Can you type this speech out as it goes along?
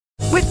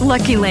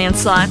Lucky Land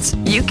Slots,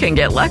 you can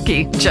get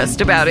lucky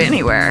just about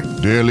anywhere.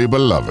 Dearly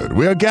beloved,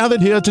 we are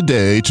gathered here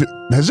today to...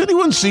 Has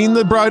anyone seen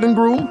the bride and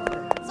groom?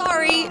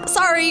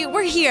 Sorry,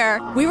 we're here.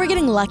 We were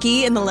getting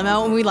lucky in the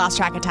limo and we lost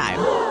track of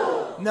time.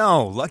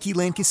 No, Lucky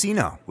Land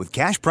Casino, with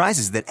cash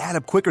prizes that add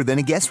up quicker than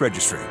a guest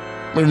registry.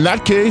 In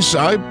that case,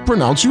 I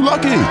pronounce you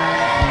lucky.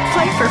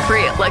 Play for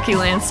free at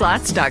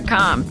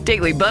LuckyLandSlots.com.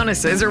 Daily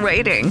bonuses are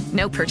waiting.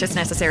 No purchase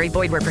necessary.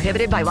 Void where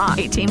prohibited by law.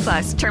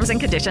 18+. Terms and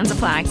conditions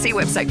apply. See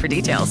website for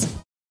details.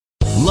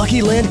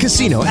 Lucky Land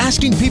Casino,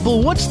 asking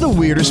people, what's the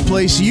weirdest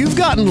place you've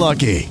gotten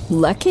lucky?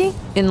 Lucky?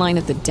 In line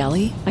at the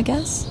deli, I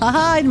guess?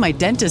 Aha, in my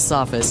dentist's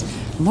office.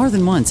 More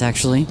than once,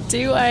 actually.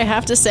 Do I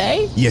have to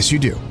say? Yes, you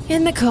do.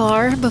 In the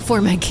car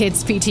before my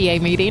kids'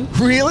 PTA meeting.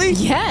 Really?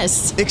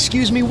 Yes.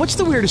 Excuse me, what's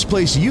the weirdest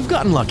place you've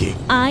gotten lucky?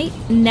 I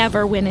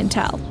never win and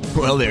tell.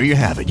 Well, there you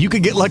have it. You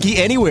can get lucky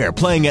anywhere,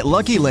 playing at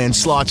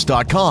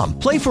LuckyLandSlots.com.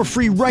 Play for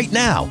free right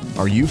now.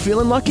 Are you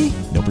feeling lucky?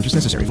 No purchase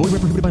necessary. Void where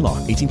prohibited by law.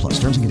 18+.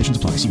 Terms and conditions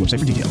apply. See website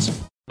for details.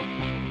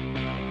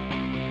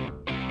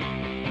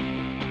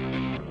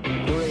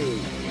 3,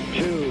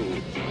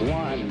 2,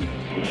 1,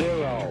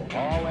 0.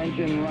 All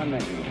engine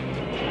running.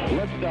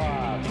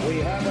 Liftoff.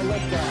 We have a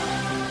liftoff.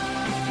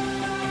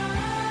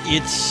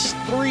 It's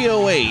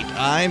 3:08.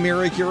 I'm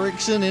Erick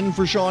Erickson in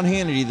for Sean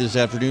Hannity this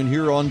afternoon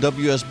here on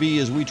WSB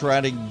as we try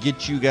to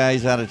get you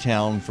guys out of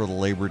town for the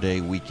Labor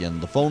Day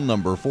weekend. The phone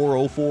number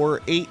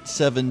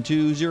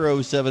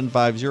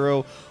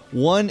 404-872-0750,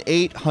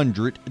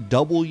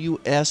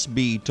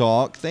 1-800-WSB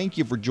Talk. Thank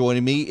you for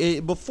joining me.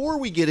 Before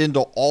we get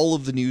into all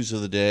of the news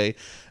of the day,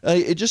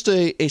 just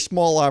a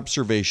small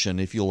observation,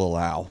 if you'll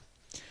allow.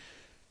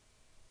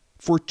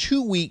 For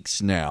 2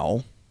 weeks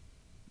now,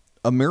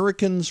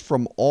 Americans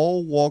from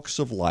all walks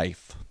of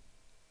life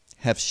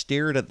have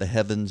stared at the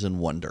heavens in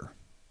wonder.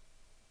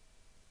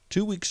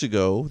 2 weeks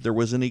ago, there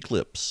was an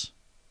eclipse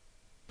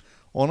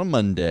on a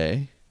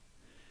Monday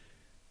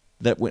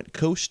that went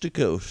coast to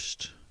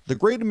coast. The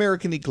Great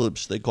American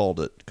Eclipse, they called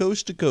it.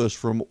 Coast to coast,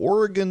 from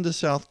Oregon to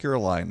South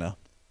Carolina,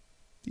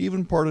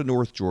 even part of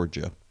North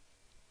Georgia.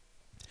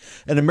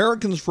 And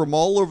Americans from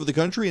all over the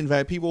country, in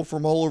fact, people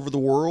from all over the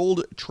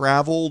world,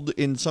 traveled,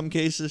 in some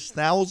cases,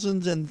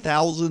 thousands and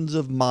thousands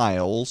of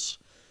miles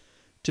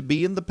to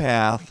be in the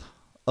path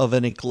of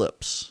an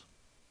eclipse.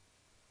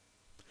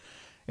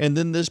 And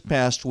then this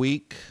past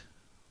week,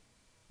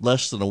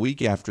 less than a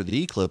week after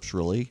the eclipse,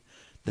 really,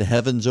 the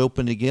heavens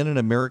opened again and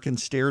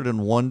Americans stared in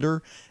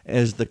wonder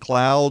as the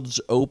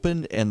clouds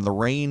opened and the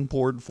rain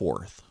poured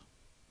forth.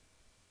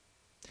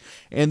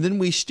 And then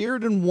we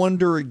stared in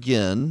wonder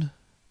again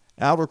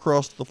out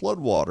across the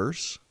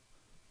floodwaters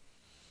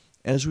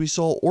as we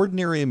saw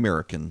ordinary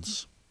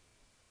Americans,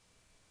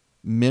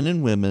 men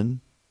and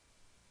women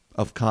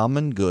of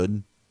common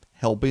good,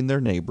 helping their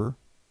neighbor.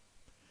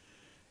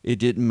 It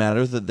didn't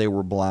matter that they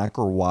were black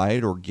or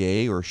white or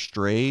gay or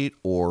straight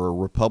or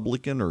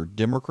Republican or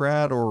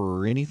Democrat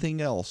or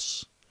anything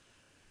else.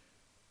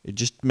 It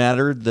just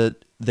mattered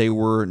that they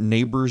were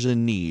neighbors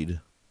in need.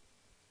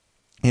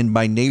 And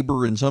by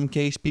neighbor, in some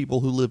case,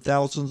 people who live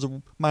thousands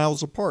of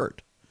miles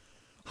apart.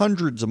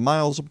 Hundreds of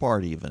miles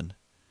apart even.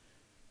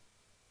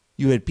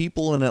 You had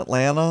people in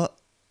Atlanta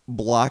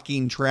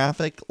blocking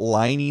traffic,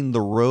 lining the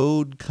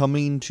road,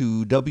 coming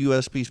to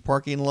WSB's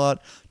parking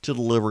lot to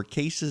deliver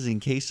cases and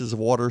cases of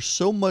water.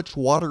 So much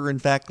water, in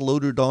fact,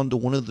 loaded onto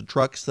one of the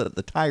trucks that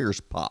the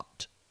tires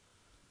popped.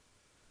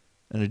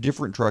 And a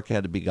different truck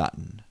had to be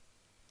gotten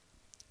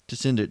to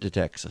send it to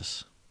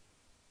Texas.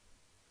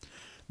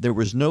 There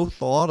was no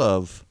thought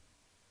of,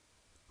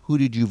 who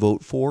did you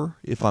vote for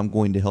if I'm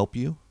going to help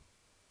you?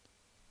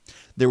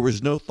 There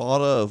was no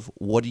thought of,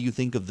 what do you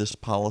think of this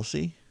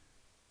policy?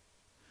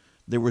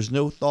 There was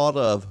no thought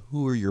of,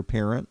 who are your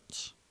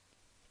parents?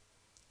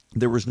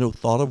 There was no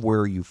thought of,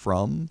 where are you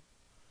from?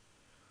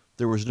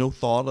 There was no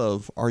thought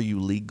of, are you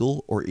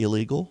legal or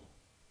illegal?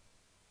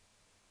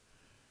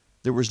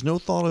 There was no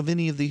thought of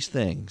any of these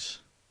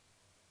things.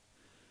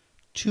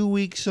 2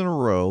 weeks in a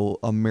row,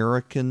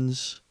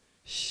 Americans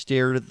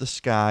stared at the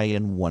sky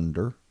in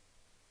wonder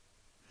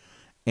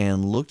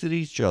and looked at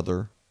each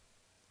other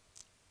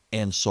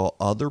and saw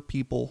other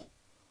people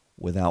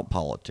without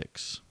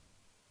politics.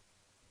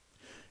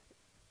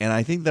 And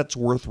I think that's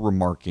worth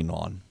remarking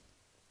on,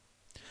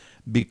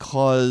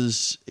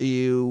 because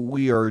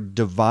we are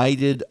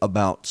divided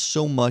about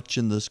so much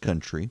in this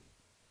country.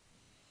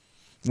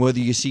 Whether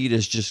you see it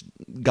as just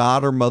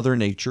God or Mother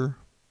Nature,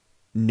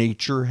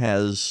 nature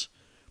has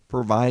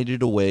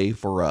provided a way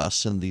for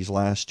us in these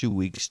last 2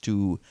 weeks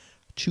to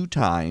two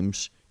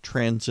times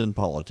transcend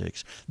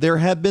politics. There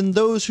have been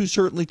those who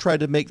certainly tried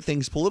to make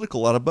things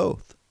political out of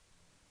both.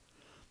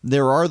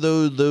 There are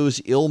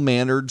those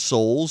ill-mannered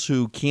souls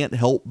who can't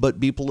help but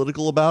be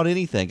political about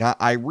anything.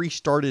 I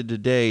restarted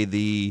today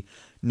the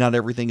Not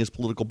Everything is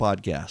Political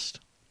podcast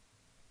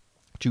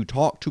to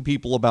talk to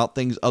people about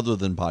things other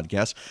than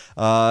podcasts.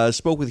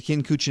 Spoke with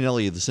Ken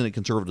Cuccinelli of the Senate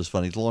Conservatives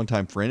Fund. He's a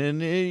longtime friend,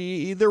 and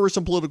there were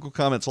some political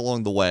comments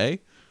along the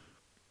way.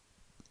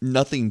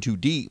 Nothing too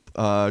deep.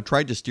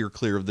 Tried to steer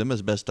clear of them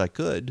as best I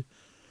could.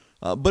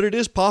 But it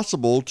is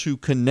possible to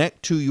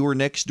connect to your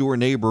next door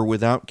neighbor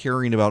without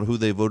caring about who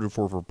they voted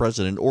for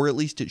president, or at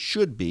least it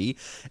should be.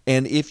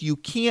 And if you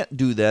can't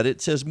do that,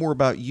 it says more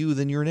about you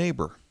than your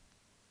neighbor.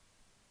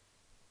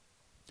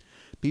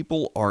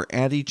 People are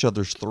at each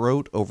other's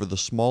throat over the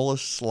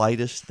smallest,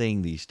 slightest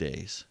thing these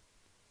days.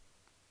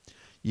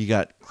 You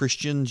got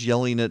Christians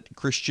yelling at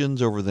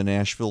Christians over the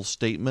Nashville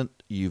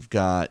statement. You've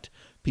got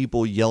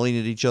people yelling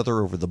at each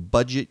other over the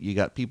budget. You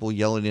got people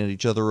yelling at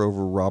each other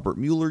over Robert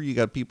Mueller. You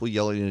got people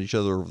yelling at each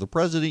other over the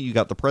president. You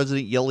got the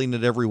president yelling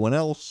at everyone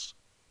else.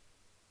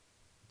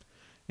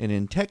 And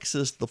in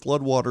Texas, the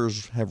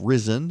floodwaters have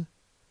risen.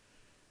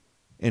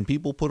 And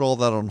people put all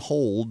that on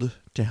hold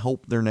to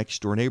help their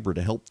next door neighbor,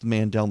 to help the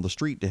man down the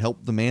street, to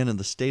help the man in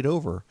the state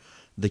over.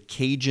 The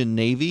Cajun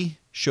Navy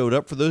showed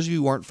up. For those of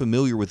you who aren't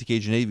familiar with the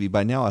Cajun Navy,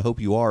 by now I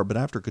hope you are, but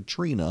after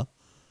Katrina,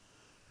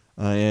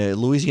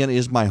 Louisiana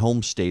is my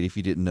home state, if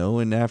you didn't know,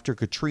 and after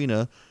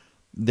Katrina,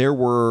 there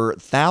were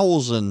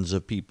thousands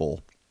of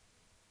people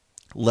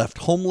left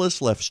homeless,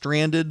 left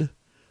stranded,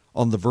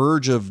 on the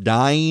verge of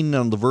dying,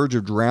 on the verge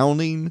of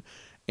drowning,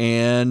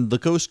 and the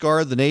Coast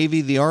Guard, the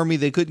Navy, the Army,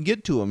 they couldn't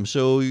get to them.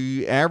 So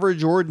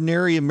average,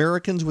 ordinary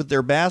Americans with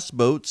their bass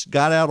boats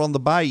got out on the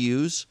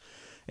bayous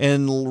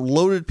and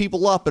loaded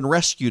people up and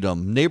rescued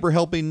them, neighbor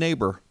helping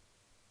neighbor.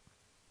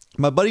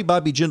 My buddy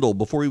Bobby Jindal,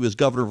 before he was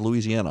governor of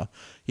Louisiana,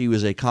 he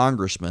was a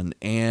congressman,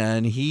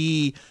 and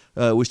he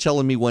was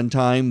telling me one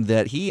time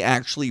that he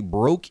actually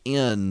broke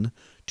in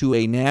to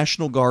a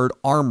National Guard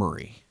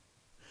armory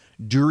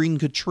during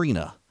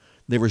Katrina.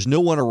 There was no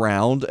one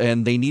around,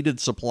 and they needed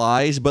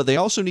supplies, but they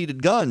also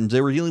needed guns.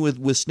 They were dealing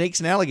with snakes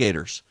and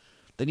alligators.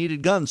 They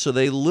needed guns, so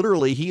they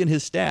literally, he and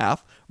his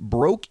staff,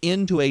 broke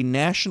into a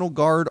National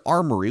Guard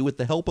armory with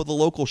the help of the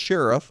local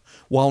sheriff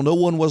while no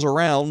one was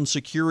around,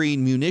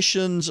 securing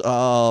munitions,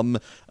 MREs,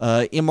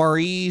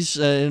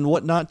 and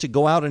whatnot to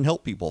go out and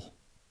help people.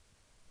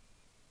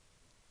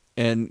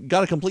 And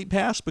got a complete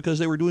pass because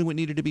they were doing what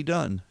needed to be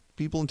done.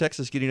 People in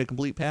Texas getting a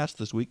complete pass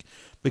this week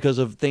because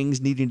of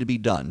things needing to be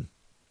done.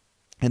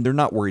 And they're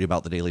not worried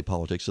about the daily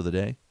politics of the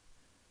day.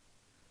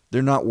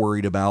 They're not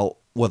worried about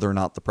whether or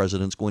not the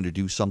president's going to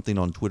do something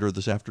on Twitter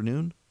this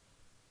afternoon.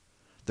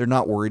 They're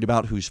not worried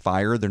about who's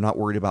fired. They're not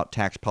worried about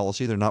tax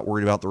policy. They're not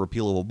worried about the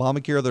repeal of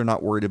Obamacare. They're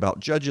not worried about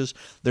judges.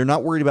 They're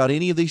not worried about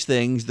any of these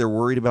things. They're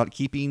worried about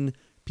keeping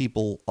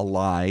people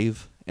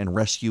alive and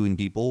rescuing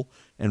people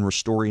and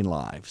restoring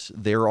lives.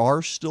 There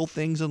are still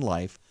things in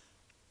life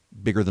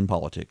bigger than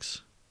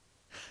politics.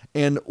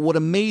 And what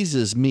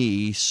amazes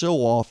me so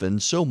often,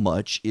 so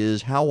much,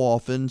 is how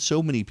often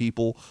so many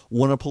people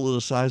want to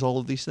politicize all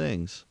of these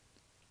things.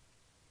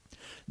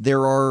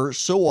 There are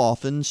so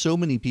often so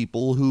many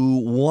people who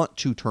want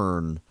to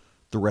turn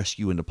the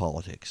rescue into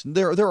politics.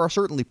 There are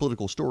certainly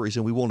political stories,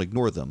 and we won't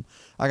ignore them.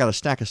 I got a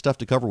stack of stuff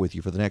to cover with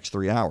you for the next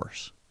 3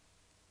 hours.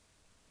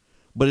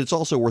 But it's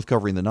also worth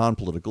covering the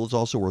non-political. It's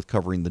also worth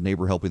covering the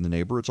neighbor helping the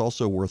neighbor. It's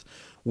also worth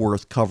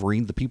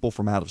covering the people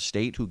from out of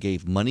state who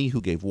gave money, who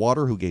gave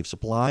water, who gave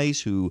supplies,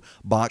 who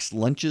boxed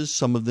lunches.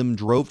 Some of them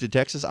drove to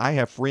Texas. I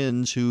have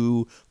friends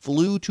who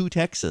flew to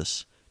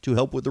Texas to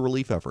help with the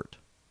relief effort.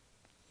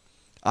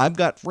 I've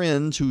got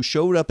friends who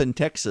showed up in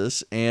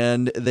Texas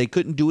and they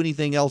couldn't do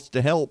anything else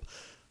to help,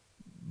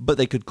 but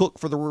they could cook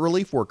for the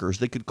relief workers.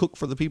 They could cook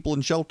for the people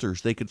in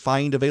shelters. They could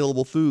find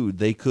available food.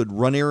 They could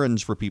run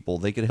errands for people.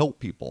 They could help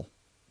people.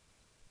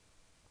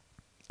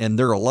 And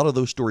there are a lot of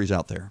those stories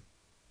out there.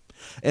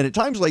 And at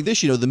times like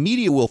this, the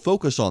media will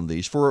focus on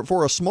these.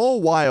 For a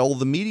small while,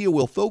 the media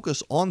will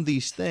focus on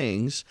these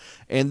things,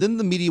 and then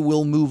the media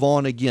will move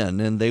on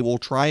again, and they will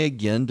try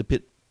again to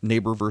pit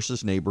neighbor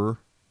versus neighbor,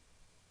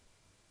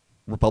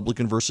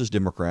 Republican versus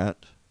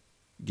Democrat,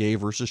 gay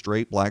versus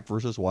straight, black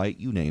versus white,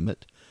 you name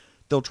it.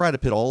 They'll try to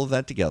pit all of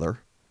that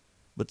together.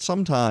 But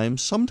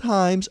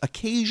sometimes,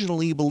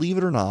 occasionally, believe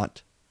it or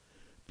not,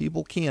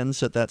 people can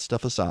set that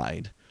stuff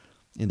aside,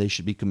 and they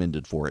should be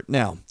commended for it.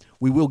 Now,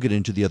 we will get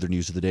into the other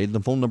news of the day.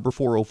 The phone number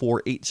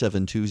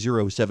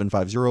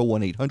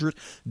 404-872-0750,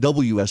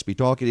 1-800-WSB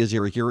Talk. It is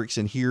Erick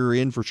Erickson here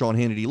in for Sean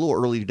Hannity a little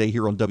early today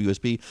here on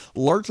WSB,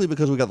 largely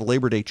because we got the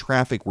Labor Day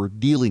traffic we're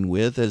dealing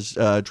with. As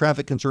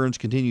traffic concerns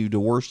continue to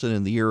worsen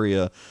in the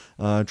area,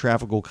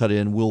 traffic will cut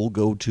in. We'll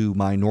go to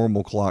my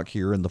normal clock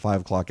here in the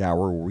 5 o'clock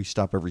hour where we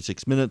stop every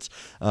 6 minutes.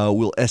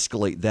 We'll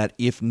escalate that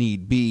if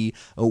need be.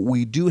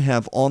 We do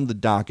have on the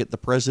docket the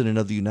President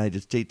of the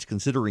United States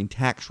considering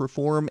tax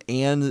reform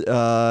and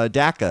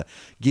DACA,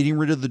 getting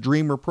rid of the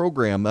Dreamer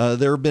program.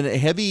 There have been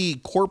heavy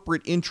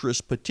corporate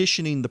interest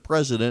petitioning the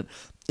president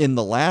in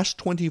the last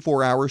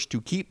 24 hours to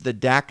keep the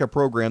DACA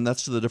program.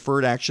 That's the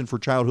Deferred Action for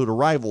Childhood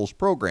Arrivals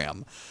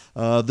program.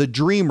 The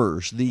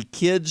Dreamers, the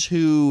kids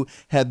who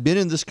have been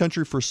in this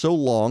country for so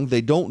long,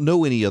 they don't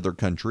know any other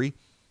country.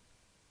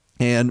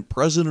 And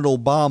President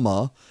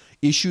Obama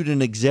issued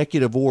an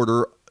executive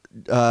order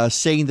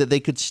saying that they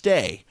could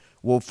stay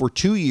Well, for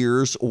 2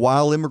 years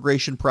while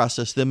immigration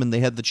processed them and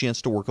they had the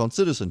chance to work on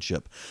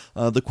citizenship.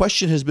 The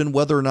question has been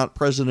whether or not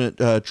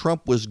President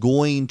Trump was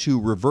going to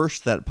reverse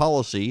that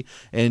policy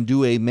and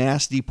do a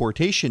mass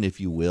deportation, if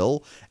you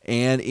will.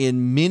 And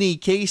in many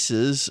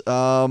cases,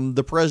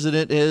 the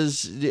president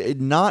has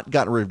not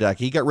gotten rid of DACA.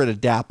 He got rid of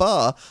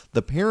DAPA,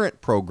 the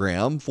parent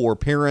program for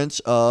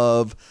parents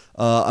of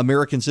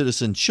American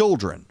citizen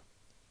children.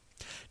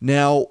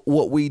 Now,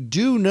 what we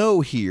do know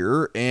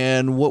here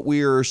and what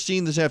we are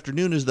seeing this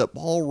afternoon is that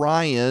Paul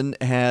Ryan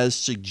has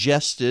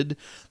suggested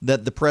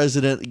that the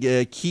president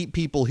keep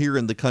people here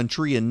in the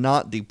country and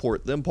not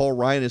deport them. Paul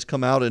Ryan has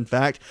come out, in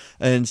fact,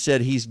 and said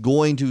he's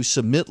going to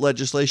submit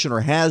legislation, or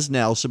has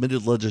now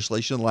submitted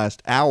legislation in the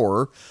last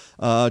hour,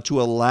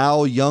 to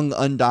allow young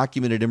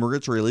undocumented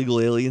immigrants or illegal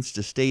aliens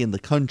to stay in the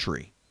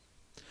country.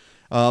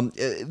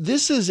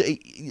 This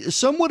is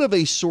somewhat of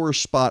a sore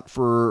spot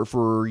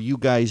for you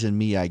guys and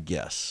me, I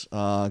guess,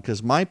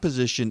 because my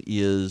position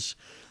is,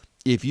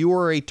 if you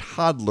are a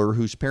toddler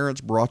whose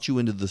parents brought you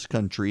into this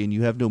country and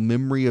you have no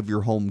memory of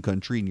your home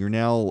country and you're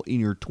now in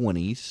your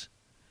 20s,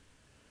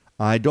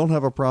 I don't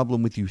have a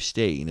problem with you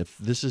staying if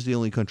this is the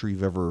only country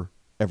you've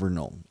ever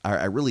known.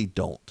 I really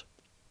don't.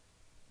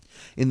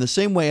 In the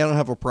same way, I don't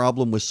have a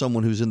problem with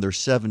someone who's in their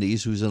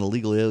 70s, who's an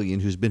illegal alien,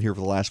 who's been here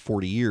for the last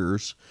 40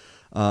 years,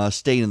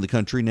 staying in the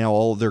country. Now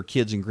all of their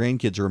kids and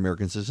grandkids are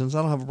American citizens.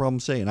 I don't have a problem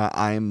saying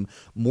I'm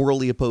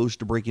morally opposed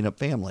to breaking up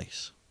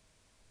families.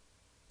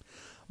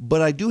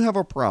 But I do have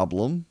a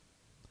problem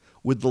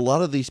with a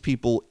lot of these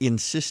people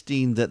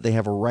insisting that they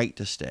have a right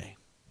to stay.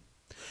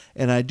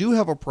 And I do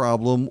have a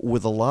problem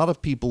with a lot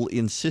of people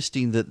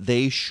insisting that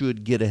they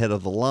should get ahead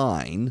of the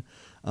line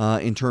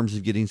in terms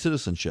of getting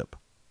citizenship.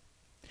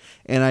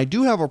 And I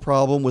do have a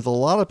problem with a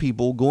lot of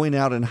people going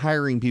out and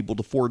hiring people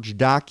to forge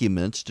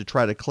documents to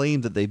try to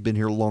claim that they've been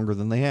here longer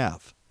than they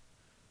have.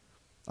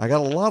 I got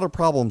a lot of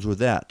problems with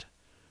that.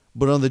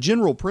 But on the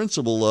general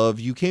principle of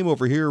you came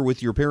over here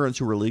with your parents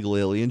who were illegal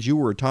aliens, you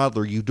were a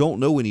toddler, you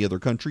don't know any other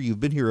country, you've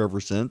been here ever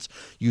since,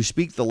 you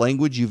speak the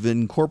language, you've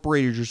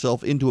incorporated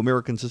yourself into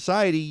American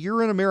society,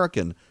 you're an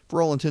American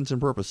for all intents and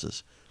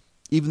purposes,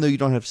 even though you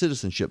don't have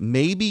citizenship.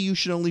 Maybe you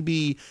should only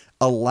be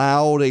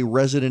allowed a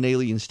resident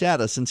alien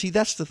status. And see,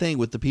 that's the thing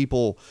with the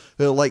people,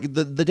 like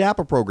the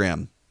DAPA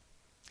program.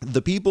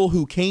 The people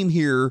who came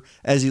here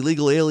as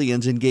illegal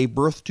aliens and gave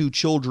birth to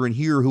children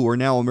here who are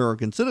now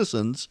American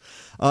citizens,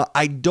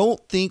 I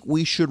don't think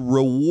we should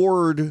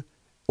reward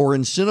or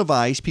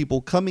incentivize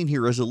people coming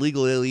here as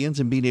illegal aliens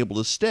and being able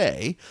to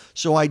stay.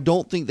 So I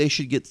don't think they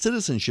should get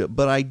citizenship.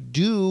 But I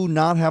do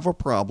not have a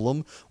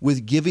problem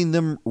with giving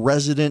them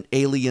resident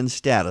alien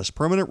status,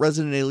 permanent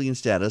resident alien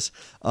status,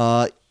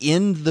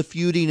 in the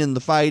feuding and the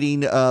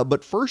fighting.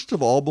 But first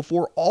of all,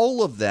 before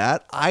all of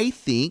that, I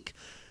think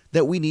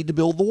that we need to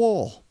build the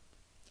wall.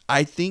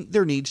 I think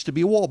there needs to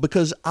be a wall,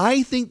 because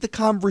I think the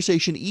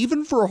conversation,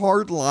 even for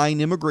hardline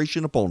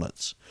immigration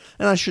opponents,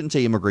 and I shouldn't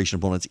say immigration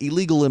opponents,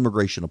 illegal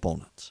immigration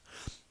opponents,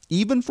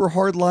 even for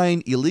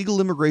hardline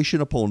illegal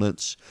immigration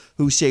opponents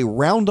who say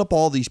round up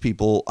all these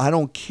people, I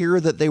don't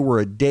care that they were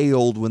a day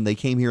old when they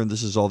came here and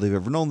this is all they've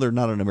ever known, they're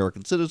not an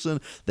American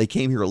citizen, they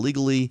came here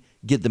illegally,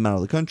 get them out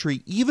of the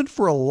country. Even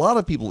for a lot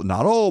of people,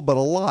 not all, but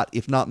a lot,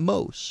 if not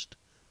most,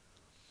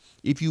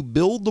 if you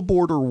build the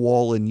border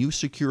wall and you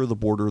secure the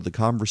border, the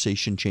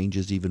conversation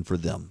changes even for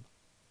them.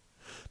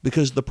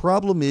 Because the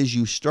problem is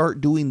you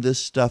start doing this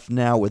stuff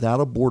now without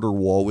a border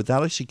wall,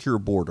 without a secure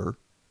border,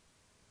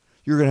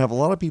 you're going to have a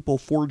lot of people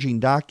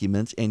forging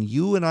documents, and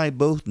you and I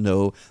both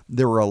know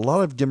there are a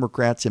lot of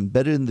Democrats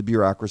embedded in the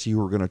bureaucracy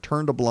who are going to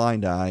turn a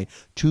blind eye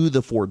to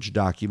the forged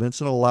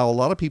documents and allow a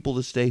lot of people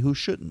to stay who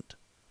shouldn't.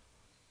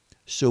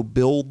 So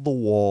build the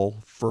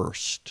wall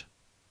first.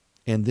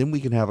 And then we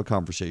can have a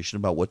conversation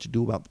about what to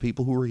do about the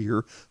people who are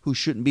here who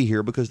shouldn't be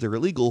here because they're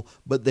illegal,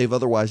 but they've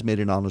otherwise made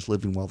an honest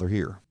living while they're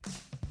here.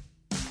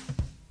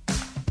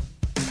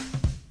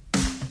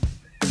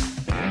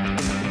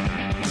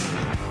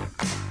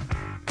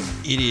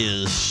 It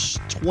is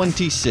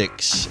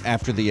 26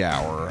 after the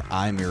hour.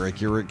 I'm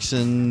Erick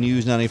Erickson,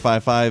 News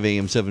 95.5,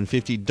 AM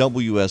 750,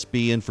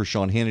 WSB, and for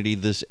Sean Hannity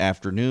this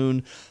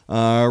afternoon.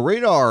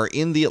 Radar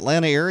in the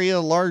Atlanta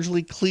area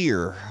largely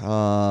clear.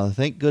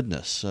 Thank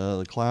goodness.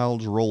 The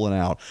clouds rolling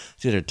out.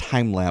 I did a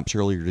time lapse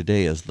earlier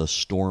today as the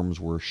storms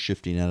were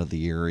shifting out of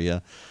the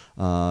area.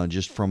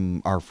 Just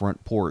from our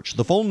front porch.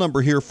 The phone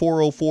number here,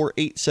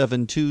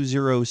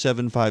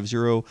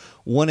 404-872-0750,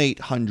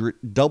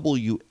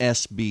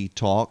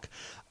 1-800-WSB-TALK.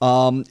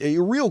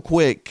 Real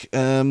quick,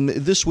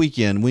 this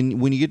weekend,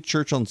 when you get to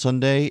church on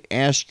Sunday,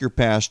 ask your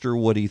pastor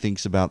what he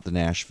thinks about the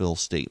Nashville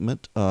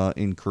statement.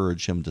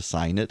 Encourage him to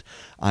sign it.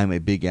 I'm a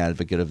big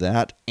advocate of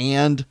that.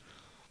 And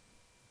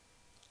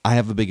I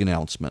have a big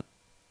announcement.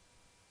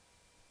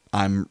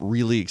 I'm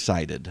really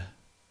excited.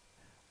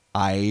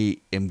 I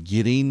am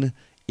getting...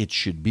 It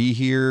should be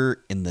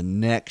here in the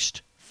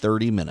next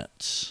 30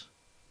 minutes.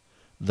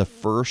 The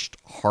first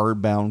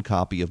hardbound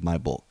copy of my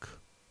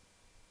book.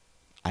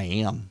 I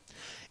am.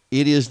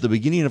 It is the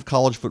beginning of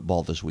college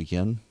football this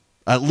weekend.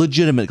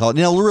 Legitimate college.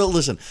 Now,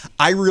 listen,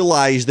 I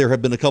realize there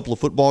have been a couple of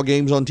football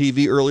games on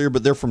TV earlier,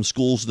 but they're from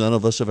schools none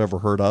of us have ever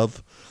heard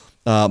of.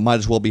 Might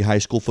as well be high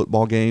school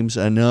football games.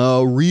 And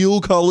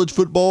real college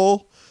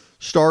football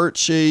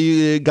starts.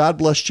 God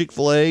bless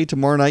Chick-fil-A.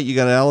 Tomorrow night you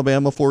got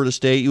Alabama, Florida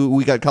State.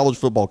 We got college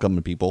football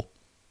coming, people.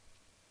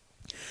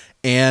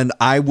 And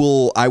I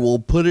will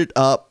put it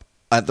up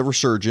at the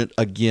Resurgent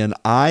again.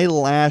 I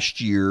last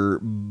year,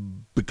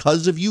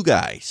 because of you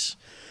guys,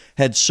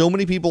 had so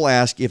many people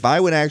ask if I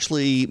would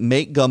actually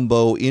make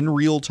gumbo in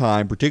real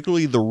time,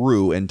 particularly the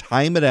roux, and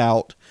time it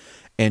out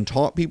and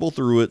talk people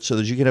through it so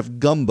that you can have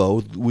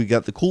gumbo. We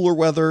got the cooler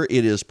weather.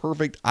 It is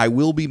perfect. I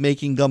will be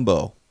making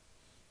gumbo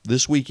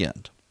this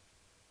weekend,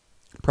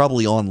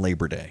 probably on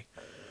Labor Day.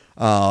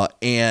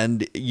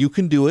 And you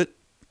can do it.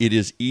 It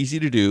is easy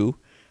to do.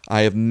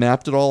 I have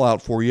mapped it all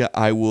out for you.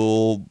 I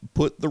will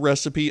put the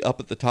recipe up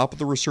at the top of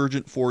the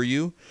Resurgent for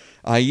you.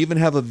 I even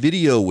have a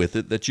video with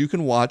it that you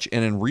can watch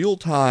and in real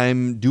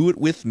time do it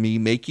with me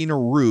making a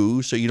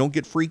roux so you don't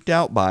get freaked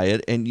out by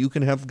it, and you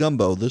can have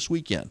gumbo this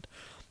weekend.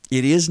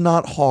 It is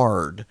not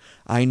hard.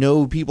 I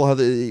know people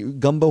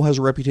gumbo has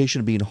a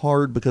reputation of being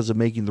hard because of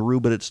making the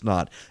roux, but it's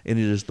not. And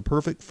it is the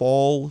perfect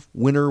fall,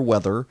 winter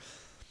weather.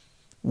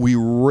 We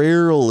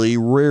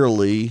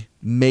rarely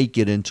make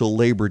it until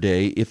Labor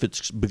Day if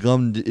it's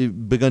begun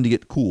to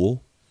get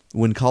cool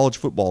when college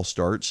football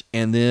starts,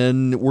 and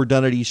then we're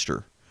done at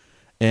Easter.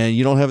 And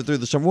you don't have it through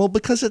the summer. Well,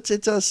 because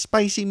it's a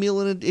spicy meal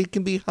and it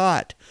can be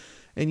hot.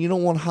 And you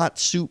don't want hot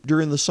soup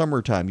during the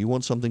summertime. You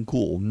want something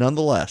cool.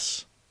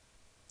 Nonetheless,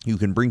 you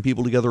can bring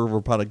people together over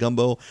a pot of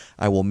gumbo.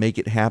 I will make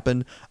it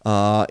happen.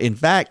 In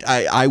fact,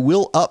 I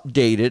will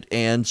update it.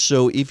 And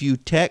so if you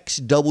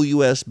text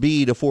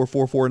WSB to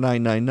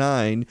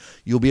 444999,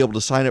 you'll be able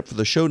to sign up for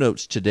the show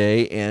notes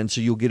today. And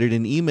so you'll get it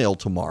in email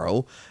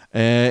tomorrow.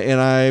 And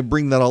I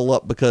bring that all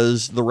up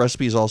because the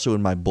recipe is also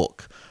in my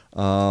book,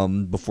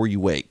 Before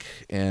You Wake.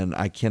 And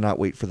I cannot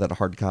wait for that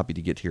hard copy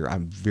to get here.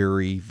 I'm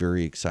very,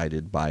 very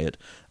excited by it.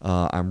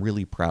 I'm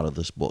really proud of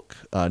this book.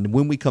 And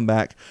when we come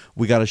back,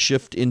 we got to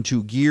shift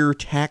into gear.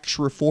 Tax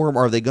reform.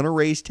 Are they going to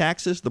raise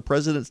taxes? The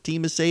president's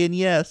team is saying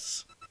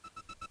yes.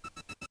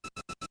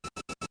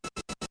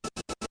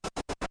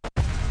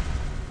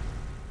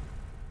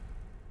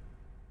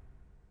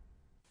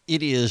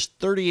 It is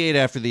 38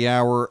 after the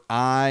hour.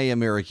 I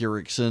am Erick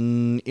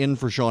Erickson, in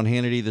for Sean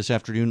Hannity this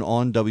afternoon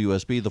on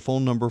WSB. The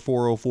phone number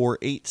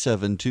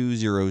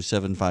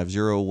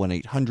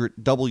 404-872-0750,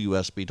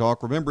 1-800-WSB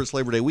Talk. Remember, it's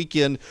Labor Day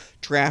weekend.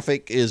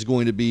 Traffic is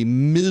going to be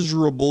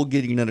miserable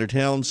getting out of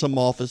town. Some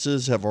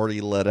offices have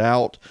already let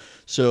out,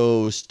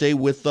 so stay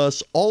with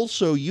us.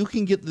 Also, you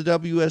can get the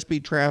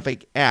WSB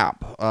Traffic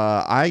app.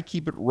 I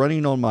keep it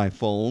running on my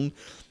phone,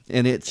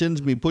 and it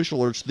sends me push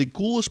alerts. The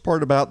coolest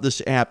part about this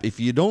app, if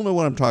you don't know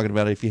what I'm talking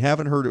about, if you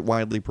haven't heard it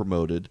widely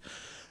promoted,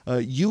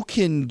 you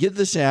can get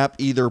this app,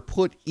 either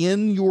put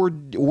in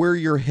where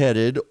you're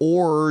headed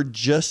or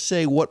just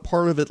say what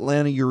part of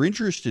Atlanta you're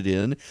interested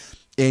in,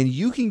 and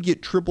you can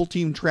get Triple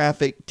Team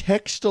Traffic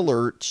text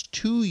alerts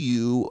to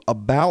you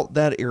about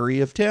that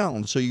area of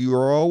town. So you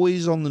are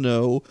always on the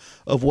know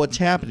of what's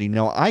happening.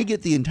 Now, I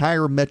get the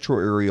entire metro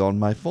area on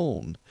my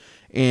phone.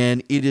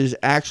 And it is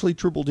actually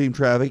Triple Team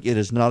Traffic. It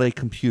is not a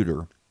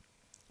computer.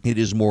 It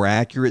is more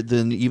accurate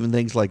than even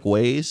things like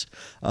Waze.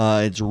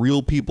 It's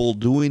real people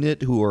doing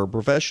it who are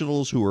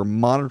professionals, who are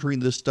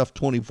monitoring this stuff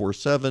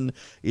 24/7.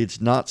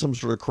 It's not some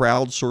sort of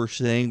crowdsourced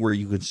thing where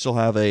you can still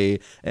have an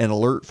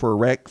alert for a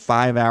wreck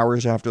 5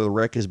 hours after the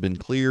wreck has been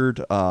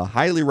cleared.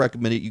 Highly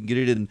recommend it. You can get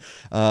it in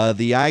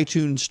the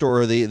iTunes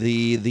store,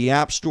 the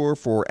App Store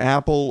for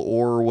Apple,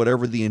 or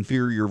whatever the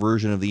inferior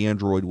version of the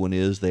Android one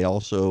is.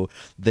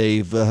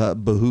 They've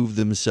behooved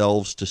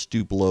themselves to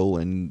stoop low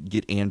and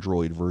get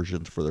Android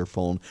versions for their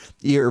phone.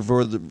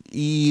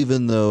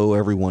 Even though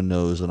everyone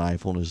knows an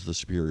iPhone is the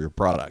superior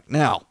product.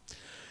 Now,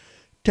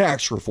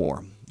 tax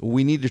reform.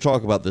 We need to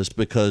talk about this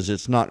because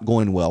it's not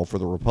going well for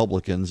the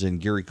Republicans.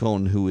 And Gary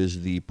Cohn, who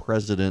is the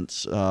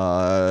president's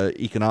top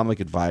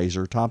economic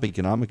advisor,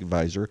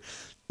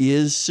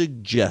 is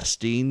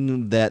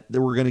suggesting that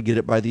we're going to get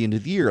it by the end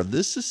of the year.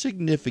 This is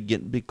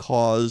significant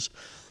because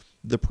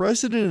the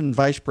president and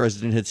vice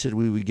president had said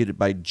we would get it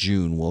by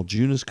June. Well,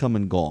 June has come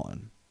and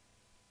gone.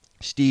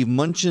 Steve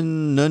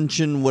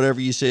Nunchin,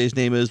 whatever you say his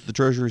name is, the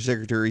Treasury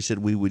Secretary, said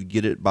we would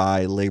get it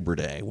by Labor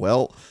Day.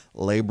 Well,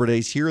 Labor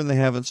Day's here and they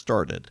haven't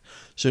started.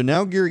 So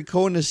now Gary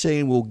Cohn is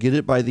saying we'll get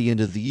it by the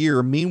end of the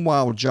year.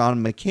 Meanwhile,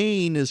 John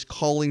McCain is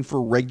calling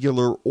for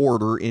regular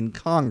order in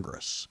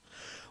Congress.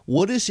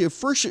 What is it?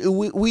 First,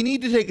 we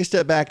need to take a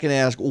step back and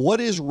ask,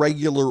 what is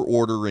regular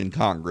order in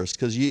Congress?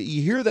 Because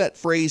you hear that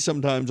phrase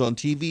sometimes on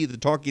TV, the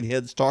talking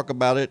heads talk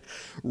about it.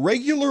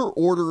 Regular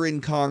order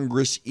in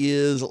Congress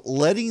is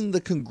letting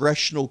the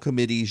congressional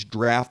committees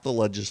draft the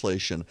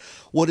legislation.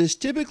 What has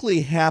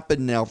typically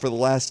happened now for the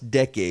last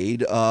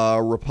decade,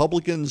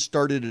 Republicans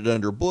started it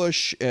under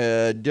Bush,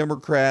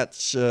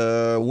 Democrats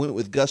went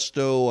with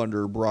gusto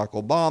under Barack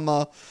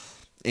Obama.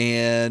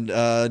 And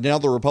now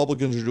the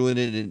Republicans are doing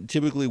it. And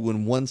typically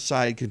when one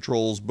side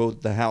controls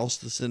both the House,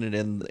 the Senate,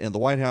 and the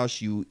White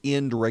House, you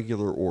end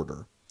regular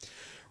order.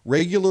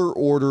 Regular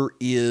order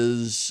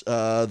is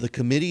the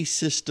committee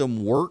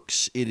system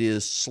works. It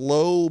is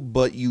slow,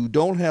 but you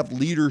don't have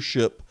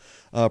leadership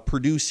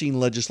producing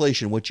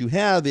legislation. What you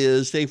have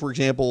is, say, for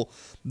example,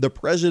 the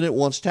president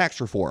wants tax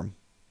reform.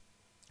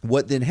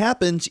 What then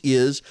happens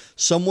is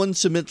someone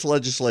submits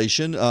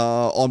legislation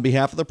on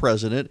behalf of the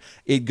president.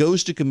 It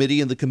goes to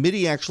committee, and the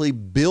committee actually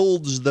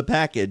builds the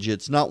package.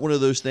 It's not one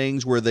of those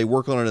things where they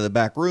work on it in the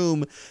back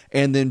room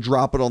and then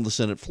drop it on the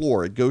Senate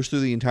floor. It goes through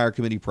the entire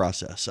committee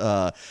process.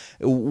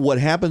 What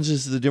happens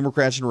is the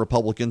Democrats and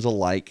Republicans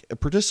alike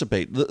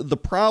participate. The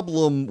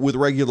problem with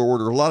regular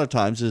order a lot of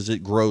times is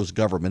it grows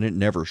government. It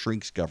never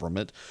shrinks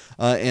government.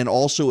 And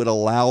also it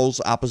allows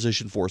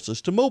opposition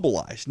forces to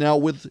mobilize. Now,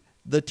 with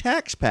the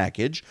tax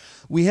package,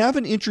 we have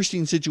an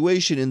interesting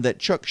situation in that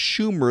Chuck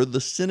Schumer, the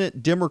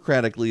Senate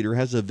Democratic leader,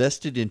 has a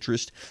vested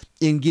interest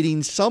in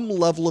getting some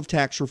level of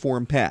tax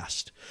reform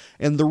passed.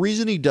 And the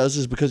reason he does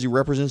is because he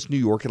represents New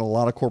York and a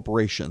lot of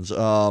corporations.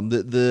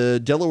 The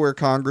Delaware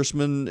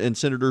congressmen and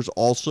senators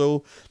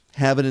also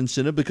have an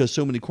incentive because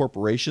so many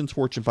corporations,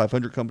 Fortune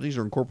 500 companies,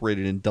 are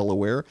incorporated in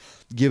Delaware,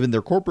 given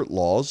their corporate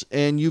laws.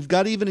 And you've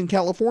got even in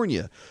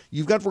California,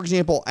 you've got, for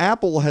example,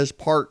 Apple has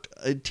parked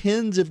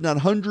tens, if not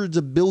hundreds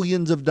of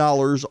billions of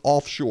dollars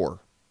offshore.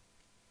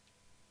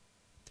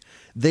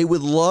 They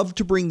would love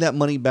to bring that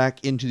money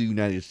back into the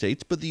United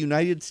States, but the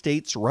United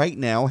States right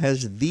now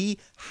has the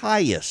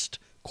highest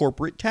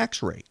corporate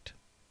tax rate.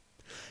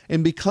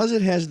 And because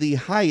it has the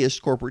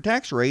highest corporate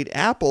tax rate,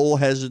 Apple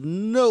has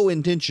no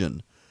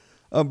intention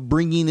of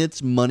bringing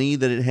its money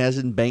that it has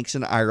in banks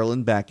in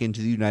Ireland back into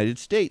the United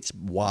States.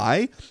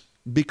 Why?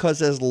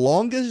 Because as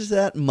long as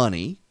that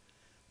money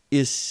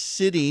is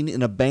sitting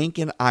in a bank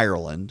in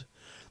Ireland,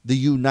 the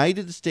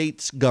United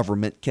States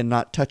government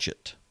cannot touch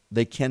it.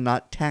 They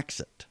cannot tax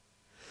it.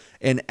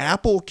 And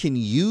Apple can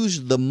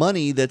use the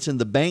money that's in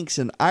the banks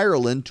in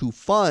Ireland to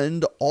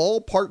fund all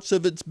parts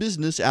of its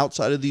business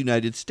outside of the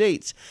United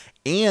States.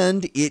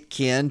 And it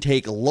can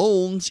take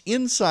loans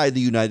inside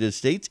the United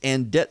States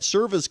and debt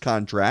service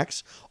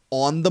contracts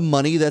on the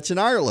money that's in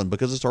Ireland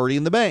because it's already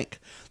in the bank.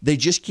 They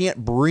just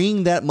can't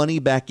bring that money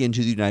back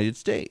into the United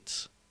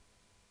States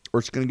or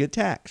it's going to get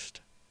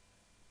taxed.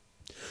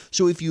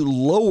 So if you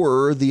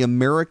lower the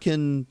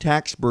American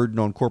tax burden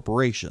on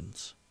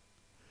corporations,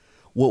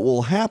 what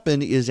will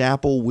happen is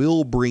Apple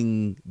will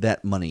bring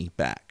that money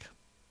back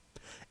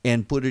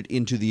and put it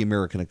into the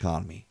American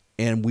economy,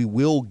 and we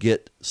will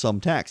get some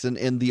tax.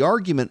 And the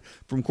argument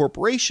from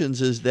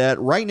corporations is that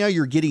right now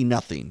you're getting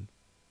nothing.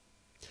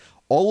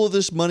 All of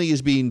this money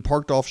is being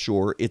parked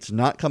offshore. It's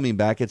not coming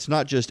back. It's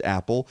not just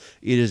Apple.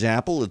 It is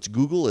Apple. It's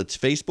Google. It's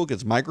Facebook.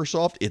 It's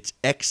Microsoft. It's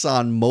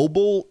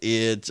ExxonMobil.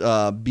 It's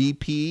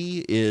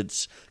BP.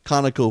 It's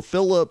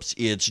ConocoPhillips.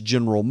 It's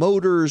General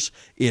Motors.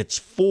 It's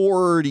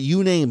Ford.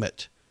 You name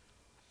it.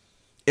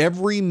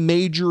 Every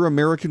major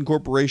American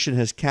corporation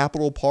has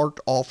capital parked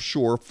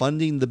offshore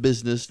funding the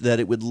business that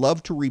it would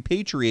love to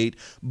repatriate,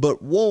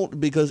 but won't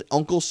because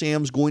Uncle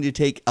Sam's going to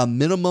take a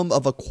minimum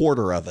of a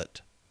quarter of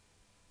it.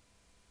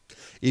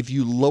 If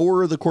you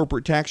lower the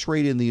corporate tax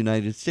rate in the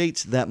United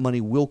States, that money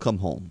will come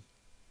home.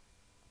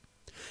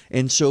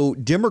 And so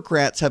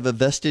Democrats have a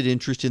vested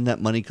interest in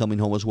that money coming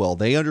home as well.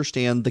 They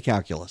understand the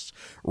calculus.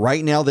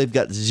 Right now, they've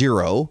got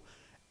zero.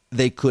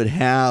 They could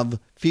have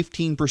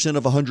 15%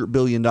 of $100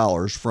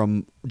 billion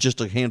from just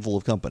a handful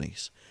of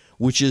companies,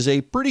 which is a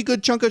pretty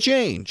good chunk of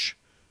change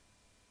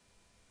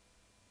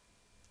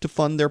to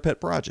fund their pet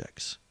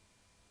projects.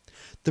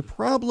 The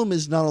problem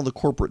is not on the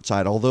corporate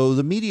side, although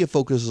the media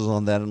focuses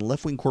on that and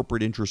left-wing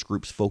corporate interest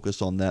groups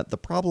focus on that. The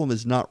problem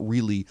is not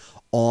really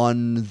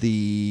on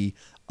the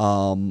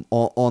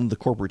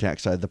corporate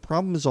tax side. The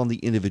problem is on the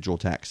individual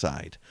tax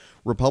side.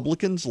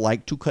 Republicans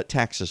like to cut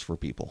taxes for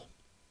people.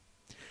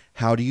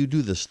 How do you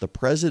do this? The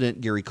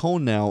president, Gary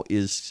Cohn, now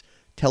is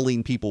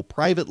telling people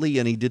privately,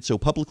 and he did so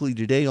publicly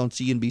today on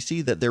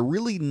CNBC, that they're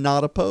really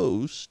not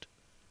opposed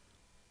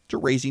to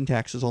raising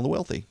taxes on the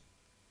wealthy.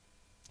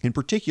 In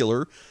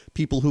particular,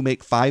 people who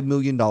make $5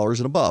 million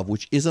and above,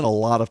 which isn't a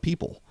lot of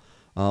people,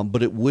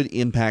 but it would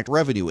impact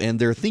revenue. And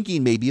they're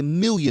thinking maybe $1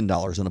 million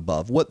and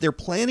above. What they're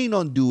planning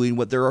on doing,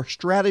 what their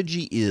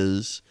strategy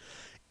is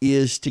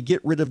to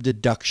get rid of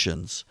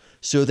deductions.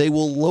 So they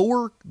will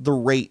lower the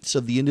rates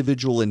of the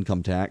individual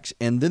income tax,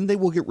 and then they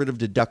will get rid of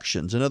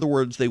deductions. In other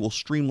words, they will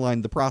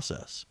streamline the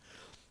process.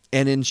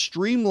 And in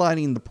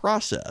streamlining the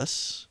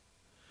process,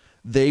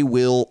 they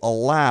will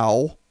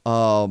allow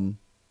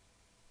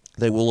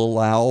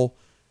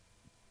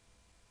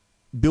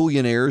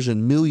billionaires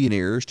and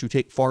millionaires to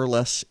take far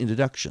less in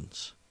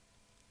deductions.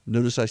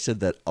 Notice I said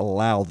that,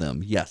 allow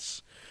them.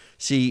 Yes.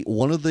 See,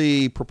 one of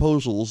the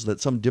proposals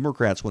that some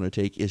Democrats want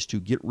to take is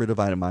to get rid of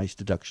itemized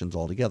deductions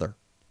altogether.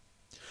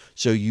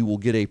 So you will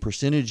get a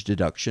percentage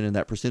deduction, and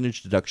that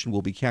percentage deduction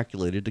will be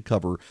calculated to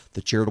cover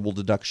the charitable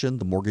deduction,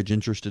 the mortgage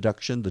interest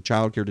deduction, the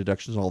child care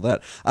deductions, and all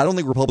that. I don't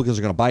think Republicans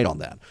are going to bite on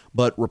that,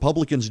 but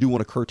Republicans do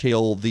want to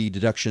curtail the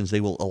deductions they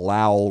will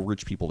allow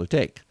rich people to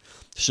take.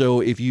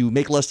 So if you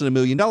make less than $1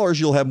 million,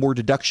 you'll have more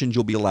deductions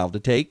you'll be allowed to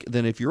take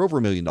than if you're over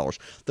 $1 million.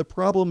 The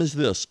problem is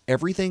this.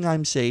 Everything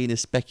I'm saying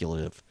is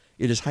speculative.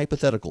 It is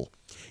hypothetical.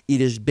 It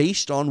is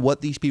based on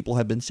what these people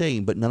have been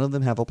saying, but none of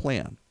them have a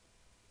plan.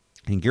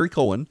 And Gary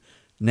Cohen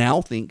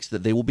now thinks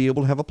that they will be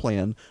able to have a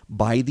plan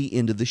by the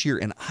end of this year,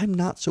 and I'm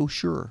not so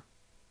sure.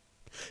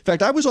 In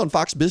fact, I was on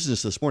Fox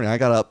Business this morning.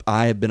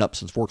 I have been up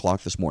since 4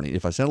 o'clock this morning.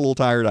 If I sound a little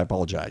tired, I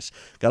apologize.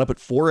 Got up at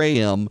 4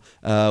 a.m.,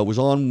 was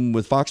on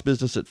with Fox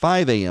Business at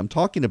 5 a.m.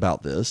 talking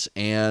about this,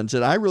 and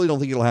said, I really don't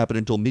think it'll happen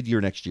until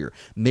mid-year next year,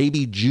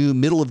 maybe June,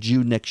 middle of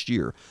June next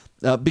year.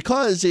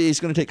 Because it's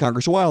going to take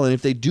Congress a while. And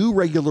if they do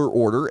regular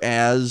order,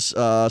 as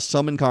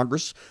some in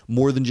Congress,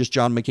 more than just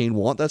John McCain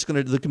want,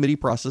 the committee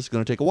process is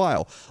going to take a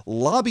while.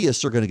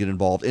 Lobbyists are going to get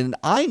involved. And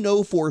I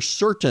know for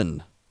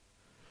certain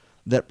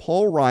that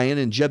Paul Ryan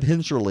and Jeb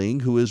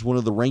Hensarling, who is one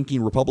of the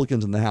ranking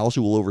Republicans in the House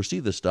who will oversee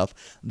this stuff,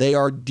 they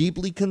are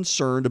deeply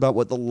concerned about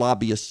what the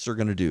lobbyists are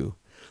going to do.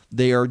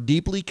 They are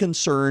deeply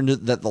concerned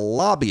that the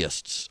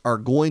lobbyists are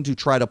going to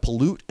try to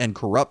pollute and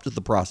corrupt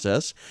the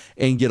process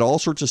and get all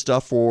sorts of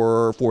stuff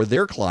for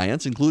their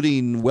clients,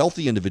 including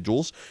wealthy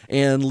individuals,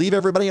 and leave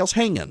everybody else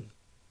hanging.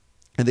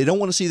 And they don't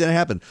want to see that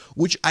happen,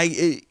 which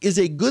is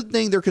a good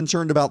thing. They're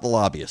concerned about the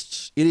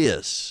lobbyists. It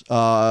is.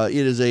 It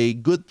is a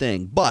good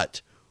thing,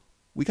 but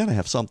we got to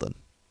have something.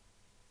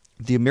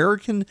 The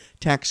American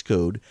tax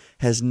code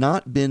has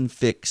not been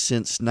fixed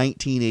since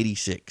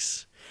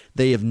 1986.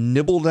 They have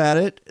nibbled at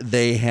it.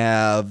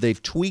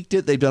 They've tweaked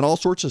it. They've done all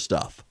sorts of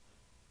stuff.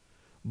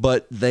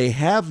 But they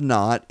have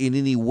not in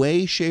any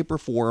way, shape, or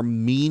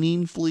form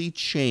meaningfully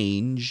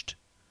changed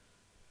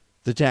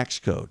the tax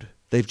code.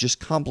 They've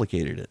just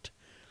complicated it.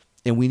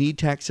 And we need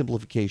tax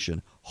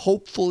simplification.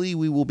 Hopefully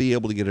we will be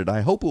able to get it.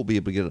 I hope we'll be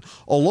able to get it.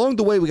 Along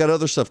the way, we got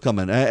other stuff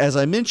coming. As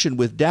I mentioned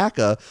with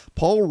DACA,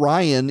 Paul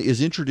Ryan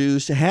has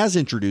introduced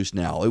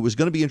now. It was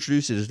going to be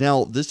introduced. It is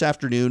now this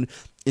afternoon.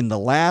 In the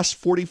last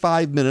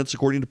 45 minutes,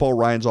 according to Paul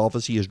Ryan's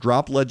office, he has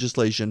dropped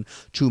legislation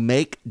to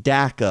make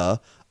DACA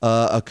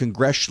a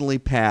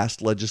congressionally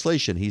passed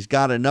legislation. He's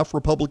got enough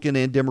Republican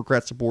and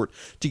Democrat support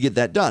to get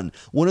that done.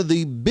 One of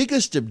the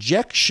biggest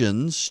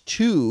objections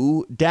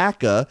to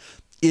DACA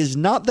is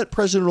not that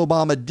President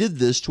Obama did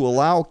this to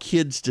allow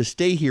kids to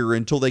stay here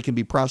until they can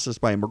be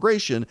processed by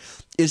immigration.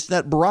 It's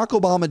that Barack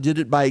Obama did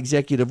it by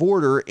executive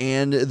order,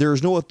 and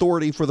there's no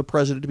authority for the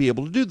president to be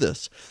able to do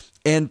this.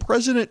 And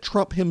President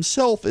Trump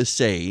himself is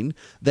saying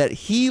that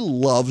he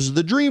loves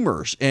the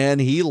Dreamers and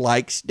he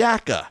likes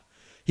DACA.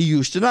 He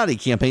used to not. He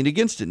campaigned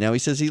against it. Now he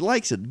says he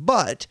likes it.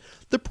 But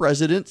the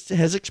president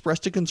has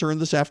expressed a concern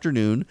this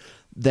afternoon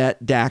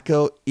that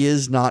DACA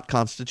is not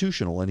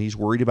constitutional, and he's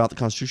worried about the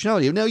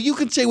constitutionality. Now, you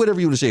can say whatever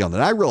you want to say on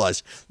that. I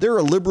realize there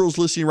are liberals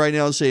listening right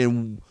now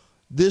saying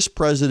this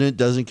president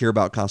doesn't care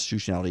about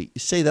constitutionality.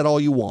 Say that all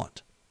you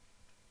want.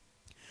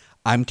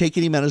 I'm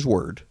taking him at his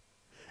word.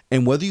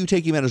 And whether you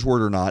take him at his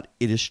word or not,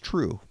 it is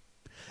true.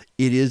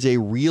 It is a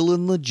real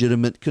and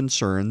legitimate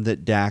concern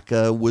that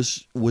DACA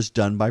was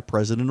done by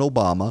President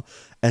Obama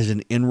as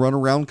an end run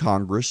around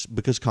Congress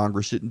because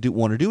Congress didn't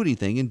want to do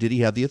anything, and did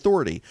he have the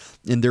authority?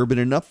 And there have been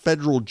enough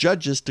federal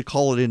judges to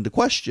call it into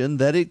question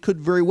that it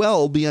could very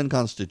well be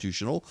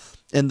unconstitutional,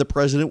 and the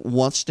president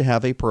wants to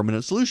have a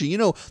permanent solution. You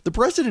know, the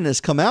president has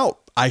come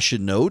out, I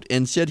should note,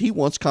 and said he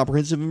wants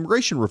comprehensive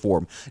immigration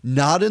reform.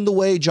 Not in the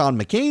way John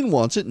McCain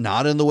wants it,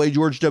 not in the way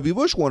George W.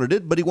 Bush wanted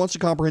it, but he wants a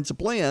comprehensive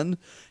plan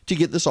to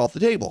get this off the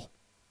table.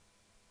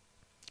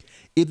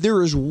 If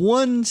there is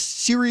one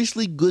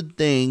seriously good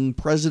thing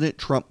President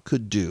Trump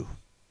could do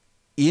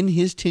in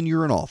his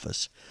tenure in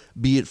office,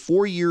 be it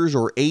 4 years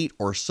or 8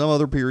 or some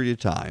other period of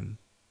time,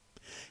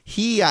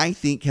 he, I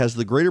think, has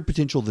the greater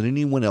potential than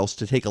anyone else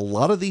to take a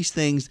lot of these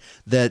things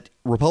that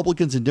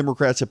Republicans and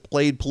Democrats have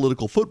played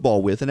political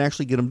football with and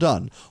actually get them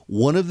done.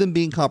 One of them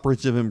being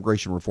comprehensive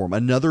immigration reform,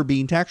 another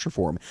being tax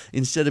reform.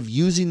 Instead of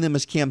using them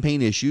as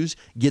campaign issues,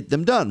 get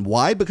them done.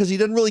 Why? Because he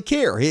doesn't really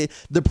care.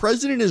 The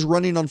president is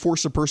running on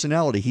force of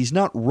personality. He's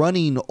not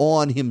running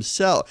on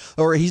himself,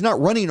 or he's not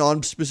running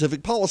on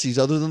specific policies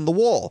other than the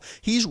wall.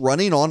 He's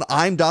running on,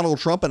 I'm Donald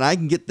Trump and I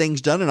can get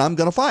things done and I'm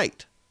going to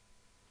fight.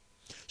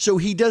 So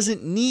he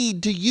doesn't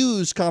need to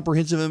use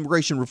comprehensive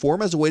immigration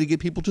reform as a way to get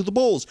people to the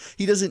polls.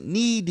 He doesn't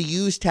need to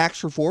use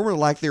tax reform or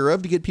lack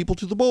thereof to get people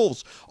to the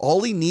polls.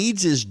 All he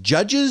needs is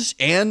judges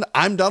and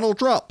I'm Donald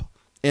Trump.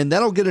 And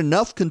that'll get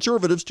enough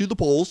conservatives to the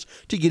polls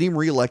to get him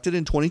reelected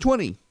in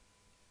 2020.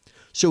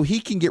 So he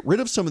can get rid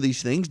of some of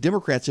these things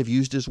Democrats have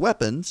used as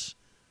weapons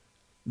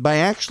by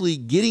actually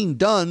getting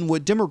done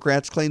what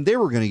Democrats claimed they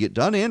were going to get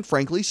done. And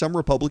frankly, some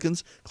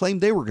Republicans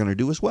claimed they were going to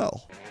do as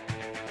well.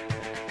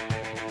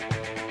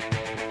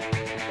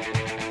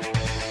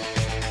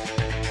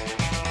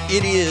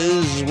 It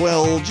is,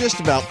 well, just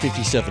about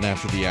 57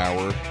 after the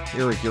hour.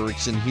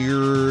 Erickson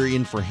here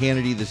in for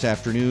Hannity this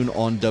afternoon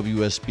on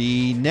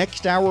WSB.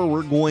 Next hour,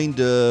 we're going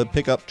to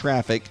pick up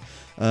traffic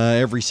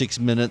every 6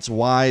 minutes.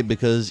 Why?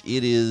 Because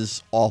it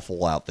is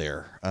awful out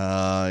there,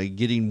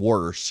 getting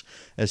worse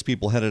as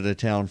people head out of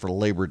town for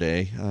Labor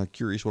Day.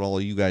 Curious what all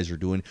of you guys are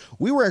doing.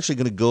 We were actually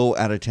going to go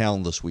out of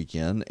town this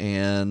weekend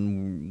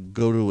and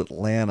go to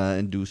Atlanta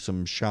and do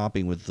some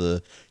shopping with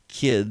the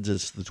kids.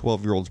 It's the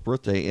 12-year-old's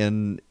birthday,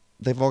 and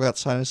they've all got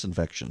sinus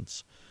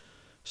infections.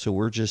 So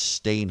we're just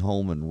staying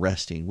home and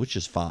resting, which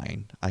is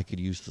fine. I could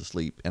use the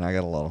sleep, and I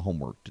got a lot of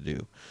homework to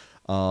do.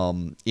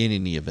 In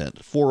any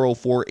event,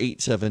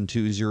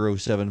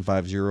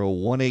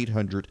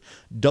 404-872-0750,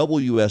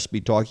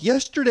 1-800-WSB Talk.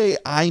 Yesterday,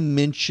 I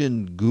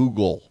mentioned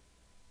Google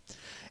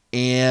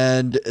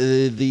and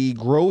the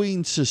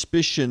growing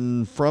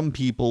suspicion from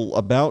people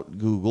about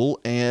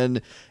Google,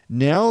 and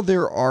now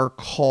there are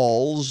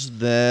calls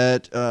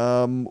that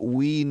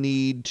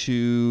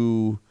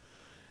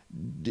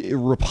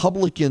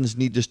Republicans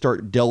need to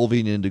start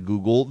delving into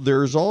Google.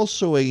 There's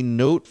also a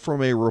note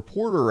from a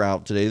reporter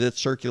out today that's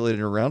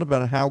circulating around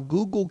about how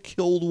Google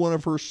killed one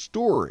of her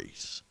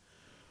stories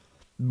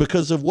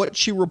because of what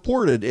she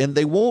reported, and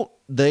they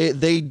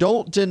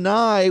don't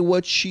deny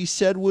what she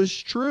said was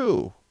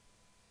true.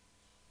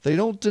 They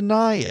don't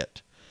deny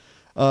it.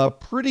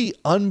 Pretty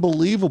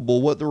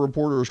unbelievable what the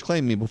reporter is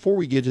claiming. Before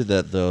we get to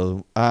that,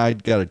 though, I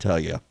got to tell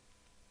you,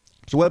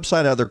 there's a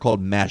website out there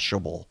called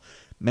Mashable.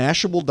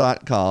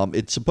 Mashable.com.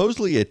 It's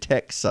supposedly a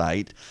tech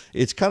site.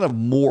 It's kind of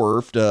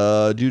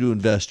morphed due to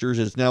investors.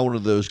 It's now one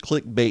of those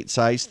clickbait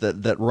sites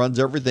that runs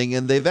everything.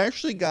 And they've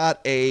actually got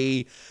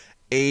a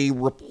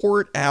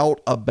report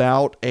out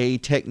about a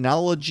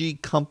technology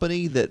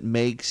company that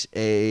makes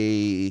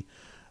a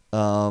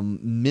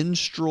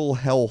menstrual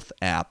health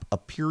app, a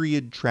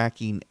period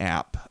tracking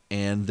app.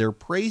 And they're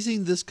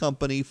praising this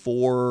company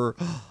for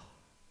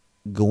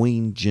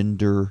going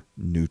gender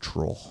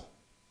neutral.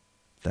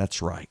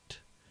 That's right.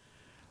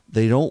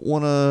 They don't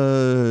want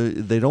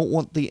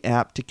the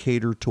app to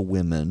cater to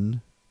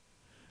women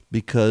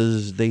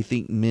because they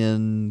think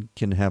men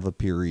can have a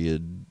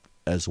period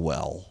as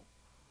well.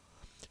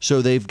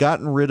 So they've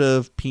gotten rid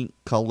of pink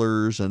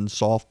colors and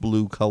soft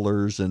blue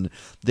colors, and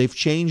they've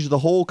changed the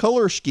whole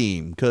color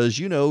scheme because,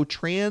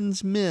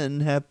 trans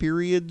men have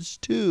periods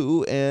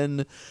too,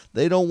 and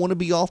they don't want to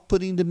be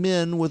off-putting to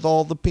men with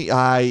all the pink.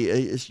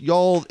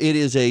 Y'all, it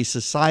is a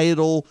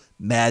societal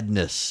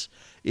madness.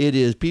 It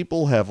is.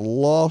 People have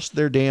lost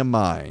their damn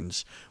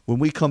minds. When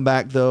we come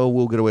back, though,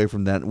 we'll get away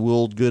from that and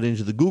we'll get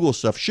into the Google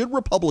stuff. Should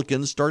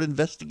Republicans start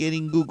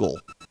investigating Google?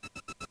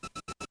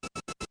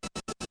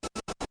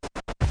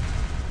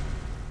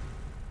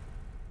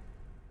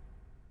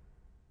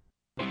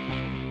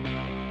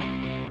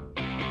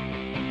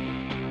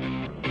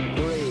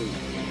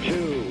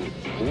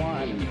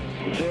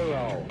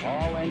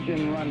 All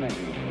engine running.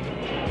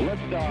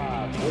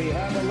 Liftoff. We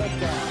have a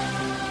liftoff.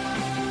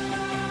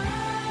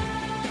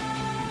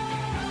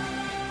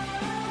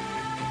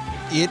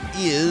 It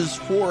is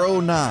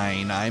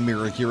 4:09. I'm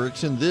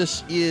Erickson.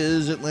 This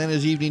is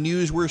Atlanta's Evening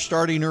News. We're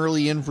starting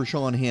early in for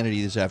Sean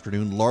Hannity this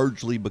afternoon,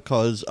 largely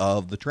because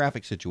of the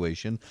traffic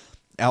situation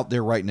out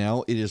there right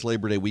now. It is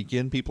Labor Day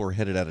weekend. People are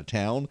headed out of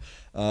town.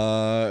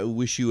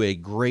 Wish you a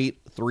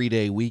great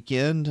 3-day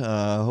weekend.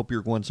 Hope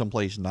you're going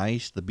someplace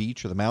nice, the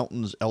beach or the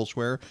mountains,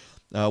 elsewhere.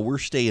 We're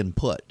staying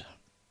put.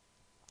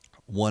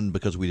 One,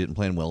 because we didn't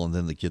plan well, and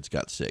then the kids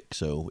got sick,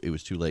 so it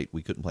was too late.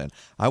 We couldn't plan.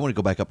 I want to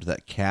go back up to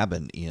that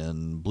cabin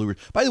in Blue Ridge.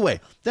 By the way,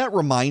 that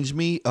reminds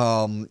me,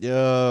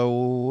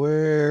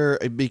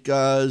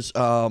 because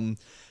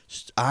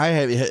I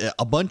have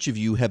a bunch of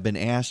you have been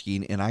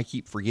asking, and I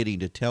keep forgetting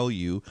to tell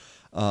you,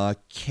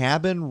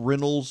 Cabin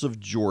Rentals of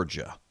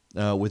Georgia,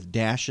 with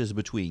dashes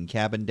between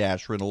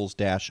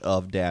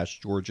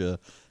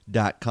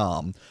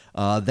cabin-rentals-of-georgia.com.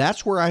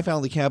 That's where I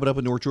found the cabin up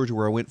in North Georgia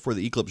where I went for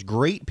the eclipse.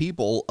 Great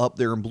people up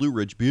there in Blue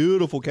Ridge.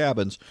 Beautiful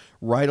cabins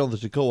right on the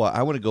Toccoa.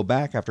 I want to go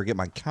back after I get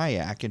my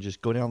kayak and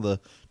just go down the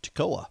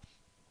Toccoa.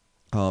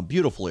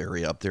 Beautiful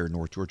area up there in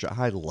North Georgia.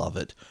 I love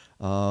it.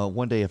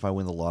 One day if I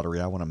win the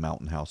lottery, I want a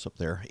mountain house up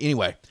there.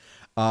 Anyway,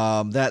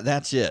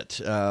 that's it.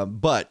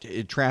 But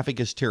traffic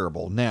is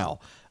terrible. Now,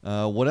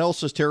 what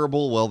else is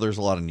terrible? Well, there's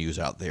a lot of news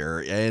out there.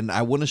 And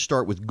I want to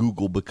start with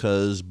Google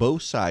because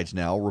both sides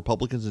now,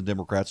 Republicans and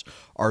Democrats,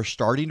 are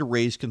starting to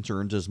raise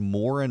concerns as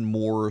more and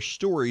more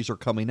stories are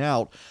coming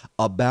out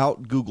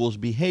about Google's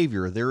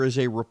behavior. There is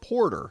a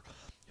reporter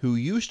who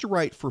used to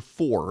write for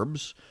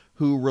Forbes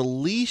who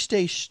released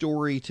a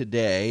story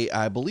today,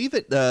 I believe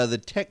at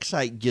the tech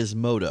site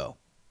Gizmodo.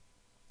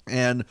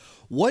 And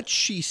what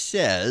she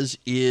says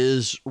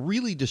is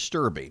really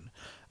disturbing.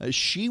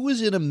 She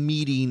was in a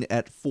meeting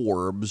at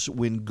Forbes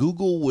when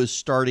Google was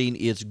starting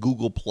its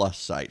Google Plus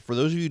site. For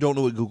those of you who don't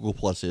know what Google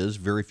Plus is,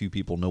 very few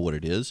people know what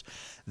it is.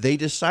 They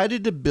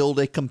decided to build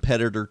a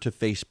competitor to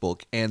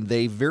Facebook, and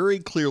they very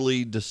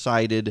clearly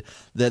decided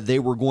that they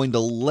were going to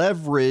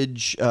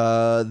leverage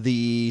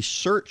the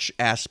search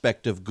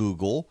aspect of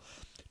Google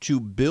to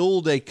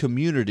build a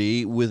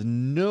community with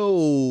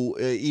no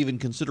even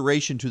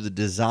consideration to the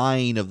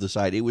design of the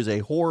site. It was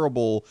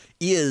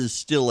is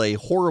still a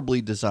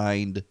horribly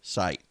designed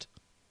site.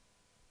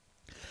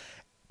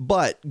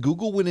 But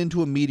Google went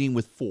into a meeting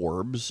with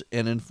Forbes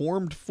and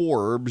informed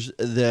Forbes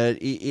that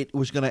it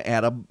was going to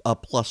add a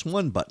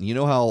 +1 button. You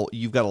know how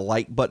you've got a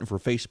like button for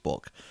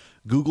Facebook?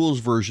 Google's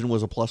version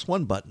was a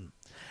 +1 button.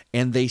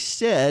 And they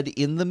said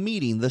in the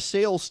meeting, the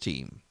sales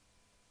team,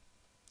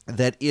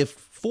 that if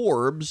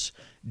Forbes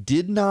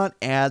did not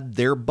add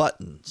their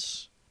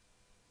buttons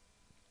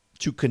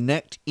to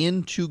connect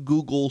into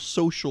Google's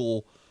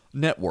social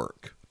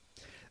network,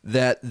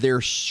 that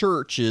their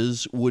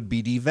searches would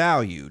be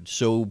devalued.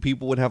 So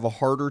people would have a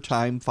harder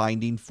time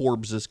finding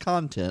Forbes'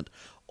 content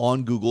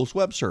on Google's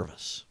web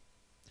service.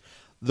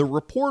 The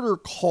reporter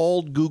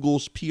called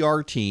Google's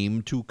PR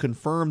team to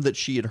confirm that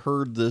she had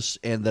heard this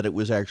and that it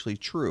was actually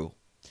true.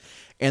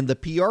 And the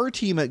PR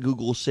team at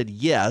Google said,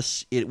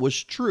 yes, it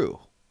was true.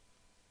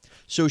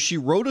 So she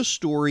wrote a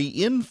story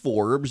in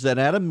Forbes that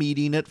at a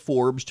meeting at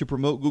Forbes to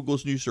promote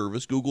Google's new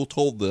service, Google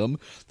told them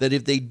that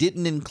if they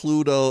didn't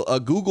include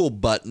a Google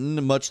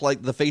button, much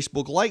like the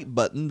Facebook Lite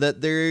button, that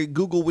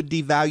Google would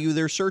devalue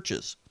their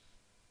searches.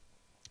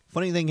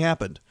 Funny thing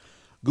happened.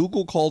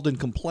 Google called and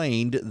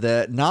complained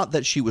that not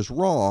that she was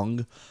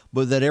wrong,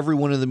 but that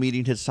everyone in the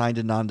meeting had signed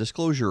a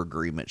non-disclosure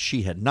agreement.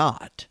 She had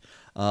not.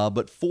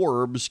 But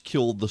Forbes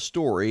killed the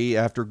story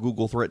after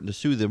Google threatened to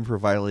sue them for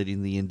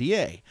violating the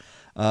NDA.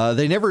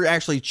 They never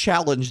actually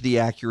challenged the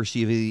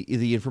accuracy of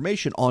the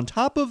information. On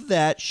top of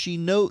that, she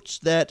notes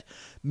that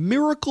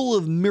miracle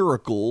of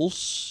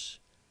miracles,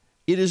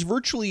 it is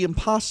virtually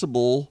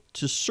impossible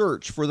to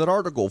search for that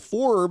article.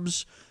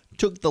 Forbes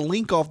took the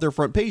link off their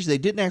front page. They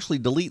didn't actually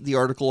delete the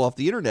article off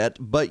the internet,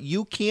 but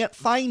you can't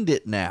find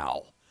it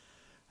now.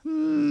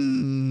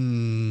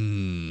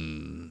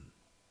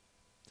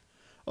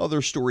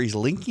 Other stories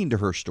linking to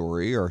her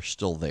story are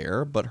still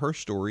there, but her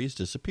story has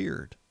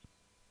disappeared.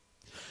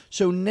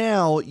 So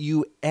now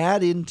you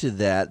add into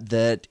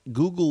that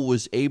Google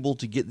was able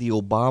to get the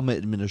Obama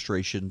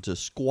administration to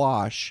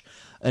squash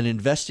an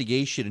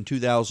investigation in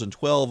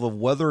 2012 of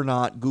whether or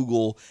not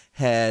Google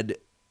had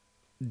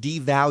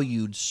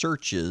devalued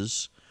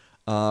searches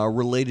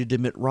related to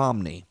Mitt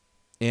Romney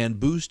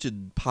and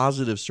boosted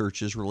positive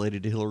searches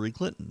related to Hillary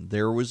Clinton.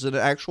 There were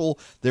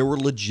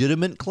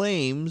legitimate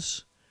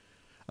claims.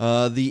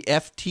 The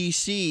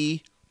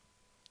FTC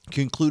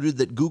concluded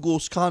that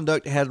Google's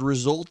conduct had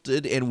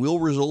resulted and will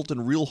result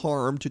in real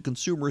harm to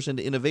consumers and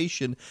to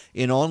innovation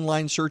in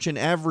online search and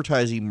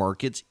advertising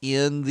markets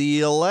in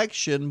the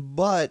election,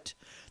 but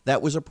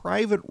that was a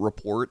private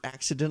report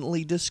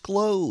accidentally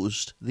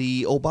disclosed.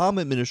 The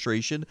Obama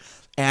administration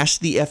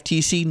asked the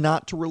FTC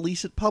not to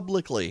release it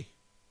publicly.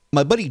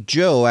 My buddy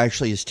Joe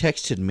actually has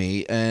texted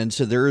me and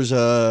said there's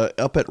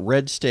up at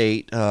Red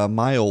State,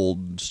 my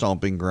old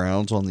stomping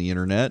grounds on the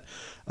internet,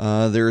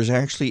 there's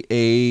actually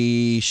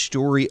a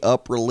story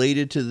up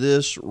related to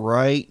this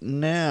right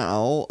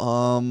now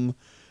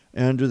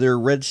under their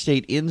Red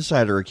State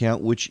Insider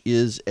account, which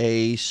is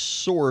a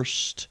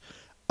sourced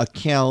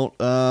account.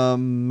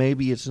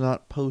 Maybe it's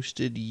not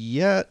posted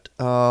yet.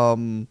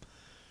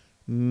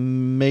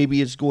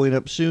 Maybe it's going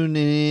up soon.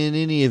 In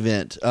any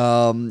event,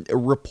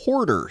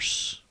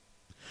 reporters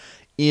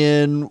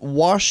in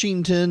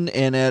Washington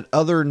and at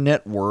other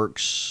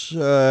networks,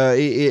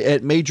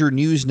 at major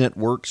news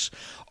networks,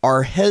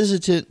 are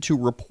hesitant to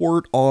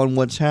report on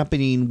what's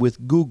happening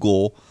with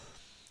Google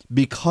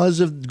because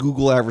of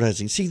Google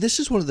advertising. See, this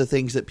is one of the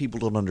things that people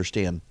don't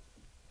understand.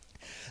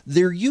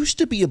 There used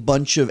to be a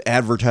bunch of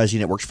advertising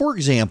networks. For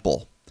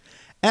example,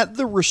 at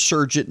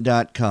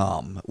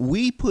theresurgent.com,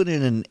 we put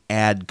in an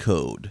ad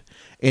code,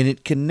 and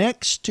it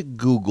connects to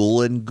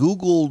Google, and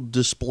Google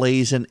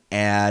displays an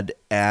ad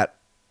at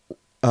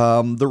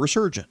The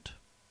Resurgent.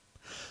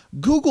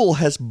 Google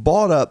has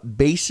bought up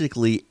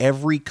basically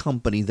every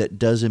company that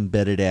does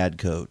embedded ad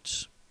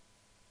codes.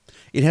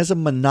 It has a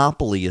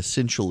monopoly,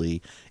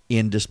 essentially,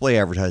 in display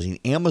advertising.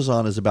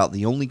 Amazon is about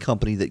the only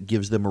company that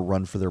gives them a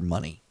run for their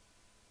money.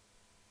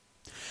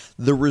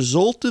 The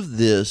result of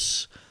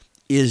this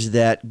is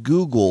that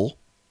Google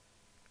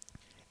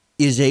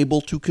is able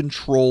to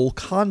control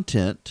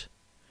content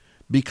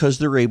because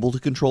they're able to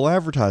control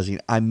advertising.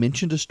 I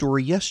mentioned a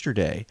story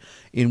yesterday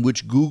in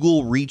which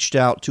Google reached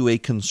out to a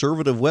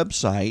conservative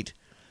website.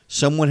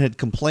 Someone had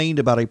complained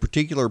about a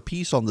particular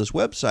piece on this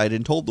website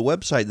and told the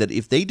website that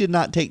if they did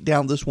not take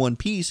down this one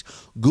piece,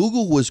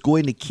 Google was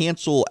going to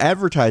cancel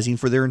advertising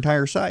for their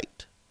entire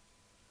site.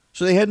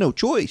 So they had no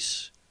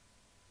choice.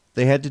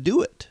 They had to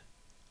do it.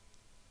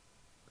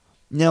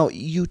 Now,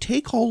 you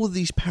take all of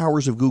these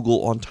powers of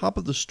Google on top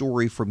of the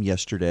story from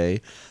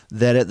yesterday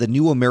that at the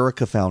New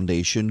America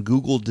Foundation,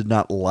 Google did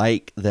not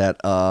like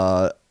that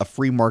a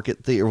free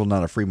market, well,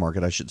 not a free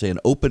market, I should say an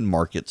open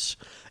markets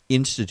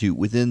institute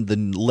within the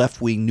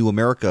left-wing New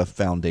America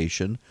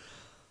Foundation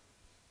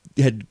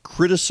had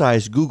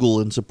criticized Google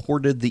and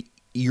supported the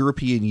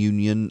European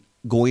Union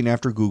going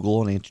after Google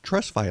on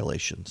antitrust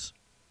violations.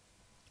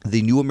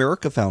 The New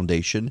America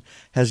Foundation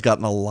has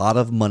gotten a lot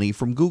of money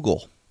from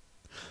Google.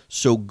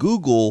 So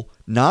Google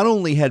not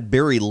only had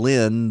Barry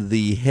Lynn,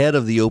 the head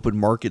of the Open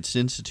Markets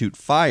Institute,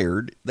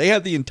 fired, they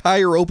had the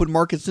entire Open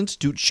Markets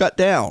Institute shut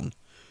down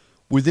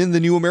within the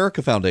New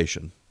America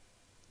Foundation.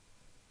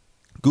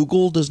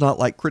 Google does not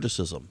like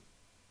criticism.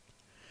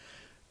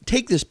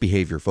 Take this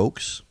behavior,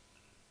 folks.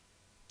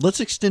 Let's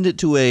extend it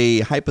to a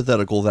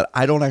hypothetical that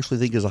I don't actually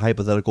think is a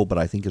hypothetical, but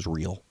I think is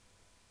real.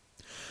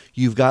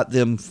 You've got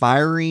them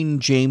firing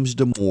James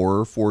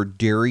Damore for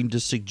daring to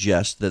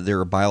suggest that there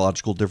are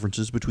biological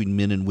differences between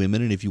men and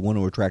women, and if you want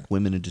to attract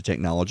women into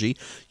technology,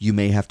 you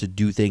may have to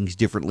do things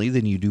differently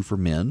than you do for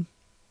men.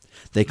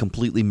 They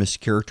completely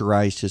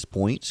mischaracterized his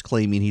points,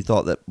 claiming he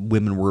thought that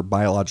women were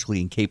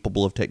biologically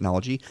incapable of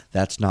technology.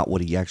 That's not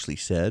what he actually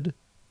said.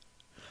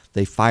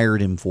 They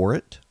fired him for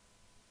it.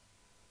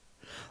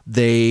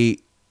 They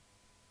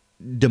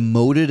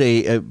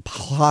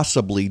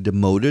possibly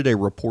demoted a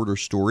reporter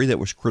story that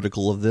was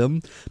critical of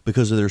them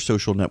because of their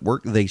social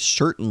network. They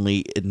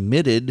certainly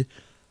admitted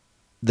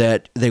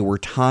that they were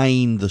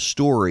tying the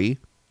story,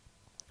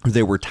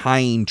 they were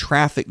tying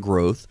traffic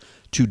growth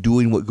to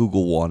doing what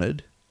Google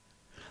wanted.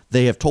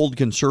 They have told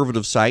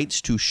conservative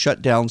sites to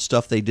shut down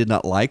stuff they did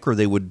not like, or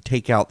they would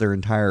take out their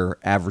entire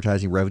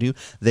advertising revenue.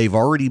 They've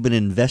already been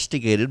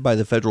investigated by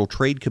the Federal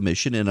Trade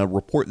Commission in a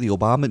report the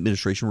Obama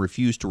administration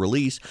refused to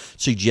release,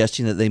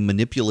 suggesting that they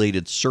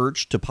manipulated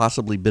search to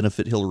possibly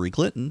benefit Hillary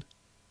Clinton.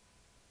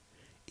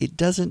 It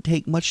doesn't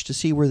take much to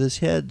see where this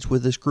heads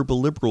with this group of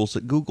liberals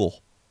at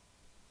Google.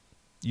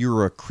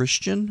 You're a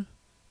Christian?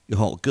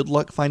 Oh, good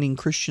luck finding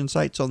Christian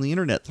sites on the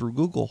internet through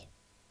Google.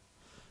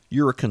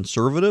 You're a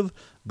conservative?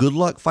 Good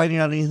luck finding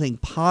out anything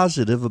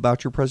positive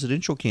about your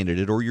presidential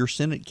candidate or your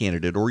Senate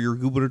candidate or your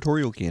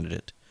gubernatorial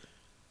candidate.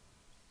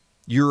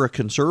 You're a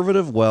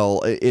conservative? Well,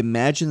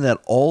 imagine that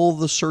all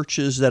the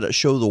searches that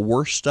show the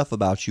worst stuff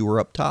about you are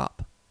up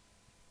top.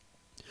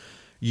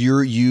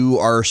 You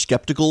are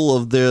skeptical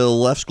of the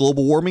left's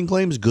global warming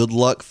claims? Good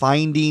luck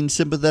finding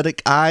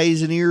sympathetic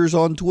eyes and ears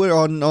on Twitter,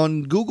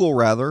 on Google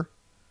rather.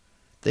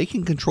 They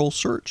can control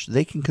search.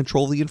 They can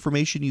control the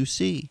information you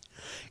see.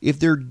 If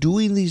they're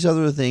doing these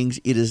other things,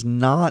 it is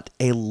not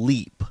a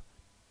leap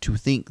to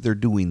think they're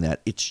doing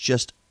that. It's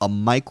just a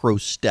micro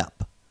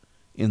step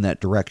in that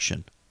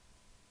direction.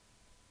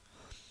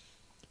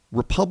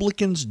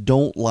 Republicans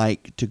don't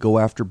like to go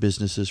after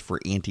businesses for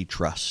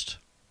antitrust.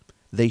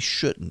 They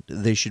shouldn't.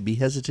 They should be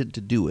hesitant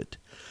to do it.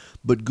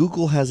 But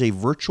Google has a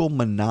virtual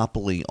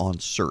monopoly on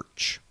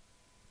search.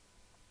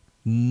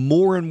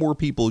 More and more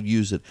people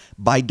use it.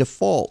 By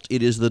default,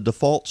 it is the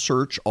default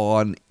search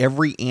on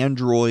every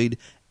Android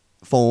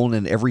phone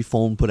and every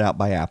phone put out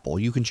by Apple.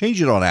 You can change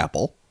it on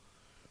Apple,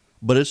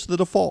 but it's the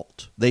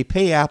default. They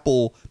pay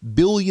Apple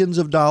billions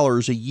of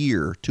dollars a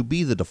year to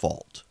be the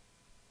default.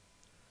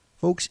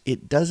 Folks,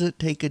 it doesn't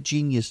take a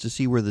genius to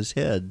see where this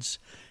heads,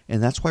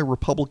 and that's why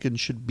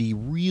Republicans should be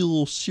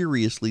real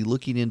seriously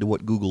looking into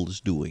what Google is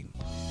doing.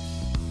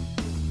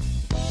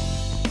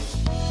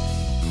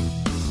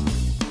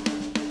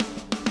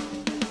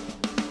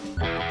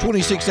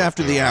 26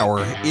 after the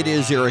hour, it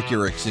is Erick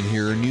Erickson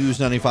here, News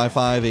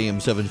 95.5 AM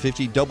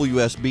 750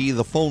 WSB,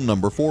 the phone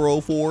number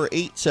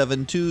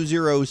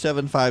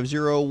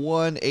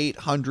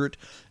 404-872-0750,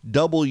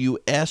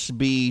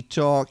 1-800-WSB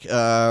Talk.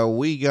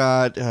 We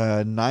got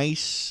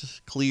nice,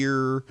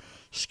 clear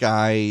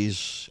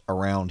skies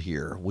around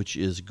here, which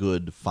is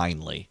good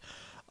finally.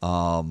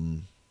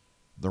 The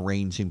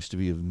rain seems to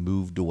be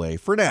moved away,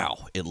 for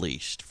now, at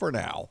least, for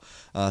now.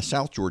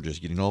 South Georgia is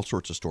getting all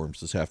sorts of storms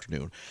this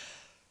afternoon.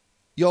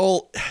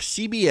 Y'all,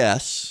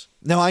 CBS,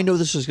 now I know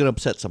this is going to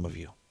upset some of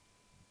you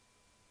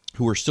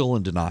who are still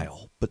in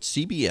denial, but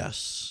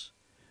CBS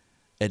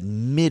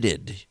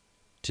admitted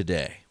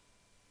today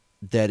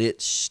that it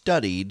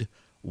studied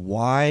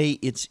why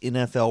its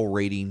NFL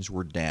ratings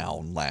were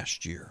down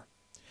last year.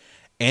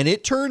 And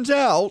it turns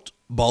out,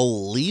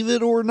 believe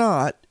it or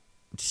not,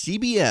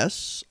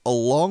 CBS,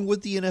 along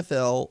with the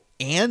NFL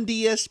and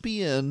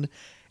ESPN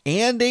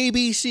and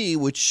ABC,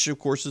 which of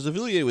course is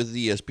affiliated with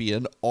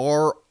ESPN,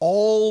 are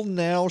all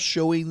now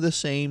showing the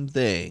same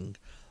thing.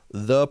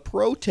 The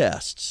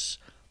protests,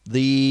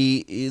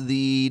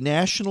 the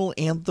national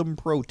anthem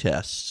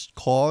protests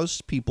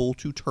caused people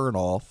to turn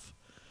off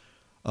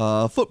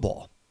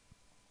football.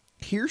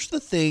 Here's the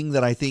thing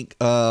that I think,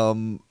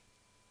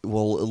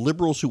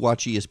 liberals who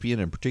watch ESPN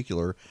in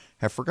particular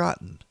have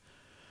forgotten.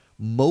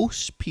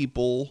 Most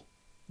people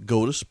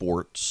go to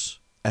sports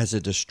as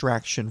a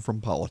distraction from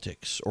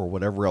politics or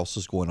whatever else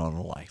is going on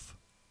in life.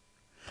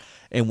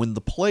 And when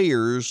the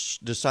players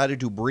decided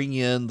to bring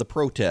in the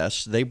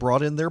protests, they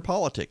brought in their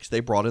politics. They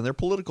brought in their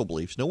political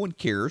beliefs. No one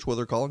cares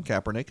whether Colin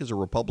Kaepernick is a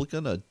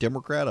Republican, a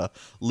Democrat, a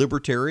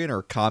Libertarian, or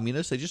a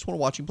communist. They just want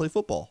to watch him play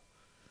football.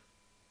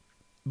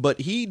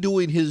 But he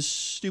doing his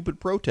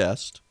stupid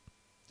protest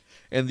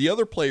and the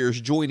other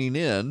players joining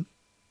in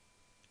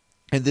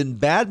and then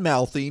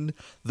bad-mouthing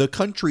the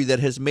country that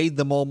has made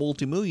them all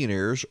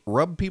multimillionaires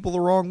rubbed people the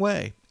wrong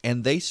way.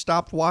 And they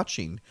stopped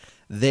watching.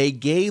 They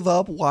gave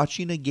up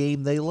watching a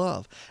game they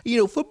love.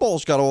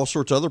 Football's got all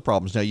sorts of other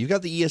problems now. You've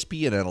got the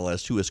ESPN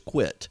analyst who has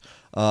quit,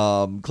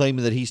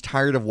 claiming that he's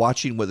tired of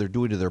watching what they're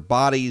doing to their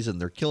bodies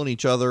and they're killing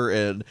each other.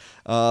 And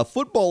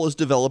football is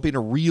developing a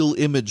real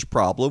image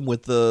problem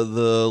with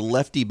the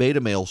lefty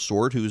beta male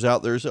sort who's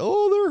out there saying,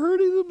 oh, they're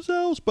hurting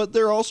themselves, but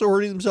they're also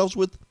hurting themselves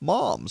with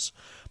moms.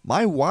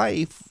 My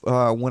wife,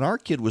 when our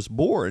kid was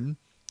born,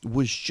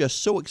 was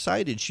just so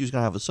excited she was going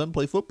to have a son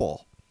play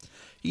football.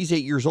 He's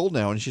 8 years old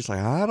now, and she's like,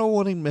 I don't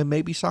want him,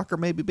 maybe soccer,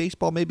 maybe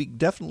baseball, maybe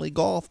definitely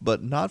golf,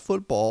 but not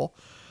football.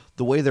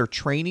 The way they're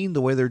training, the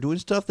way they're doing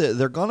stuff,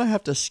 they're going to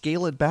have to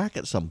scale it back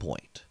at some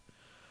point.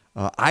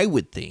 I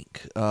would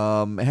think.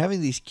 Having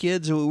these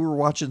kids, we were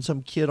watching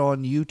some kid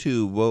on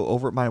YouTube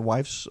over at my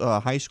wife's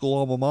high school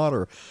alma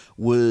mater,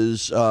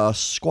 was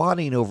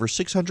squatting over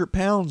 600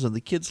 pounds, and the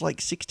kid's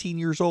like 16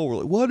 years old. We're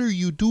like, what are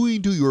you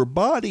doing to your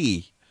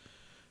body?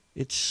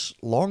 It's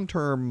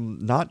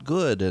long-term not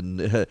good, and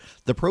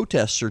the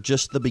protests are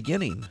just the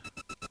beginning.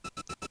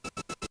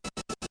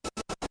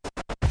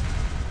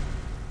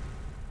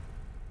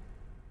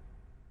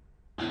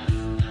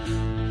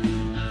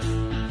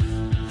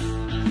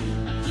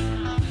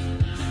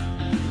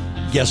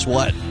 Guess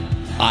what?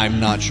 I'm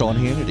not Sean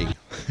Hannity.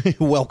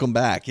 Welcome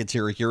back. It's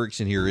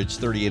Erickson here. It's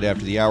 38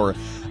 after the hour.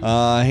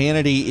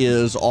 Hannity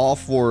is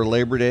off for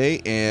Labor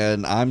Day,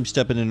 and I'm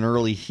stepping in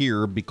early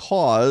here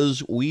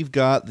because we've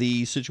got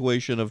the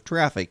situation of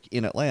traffic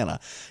in Atlanta.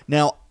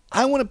 Now,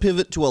 I want to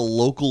pivot to a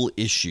local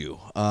issue,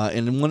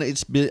 and one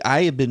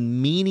I have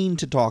been meaning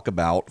to talk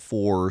about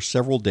for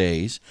several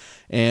days,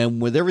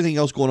 and with everything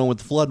else going on with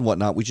the flood and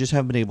whatnot, we just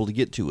haven't been able to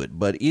get to it.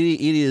 But it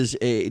is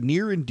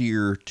near and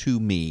dear to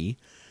me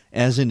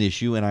as an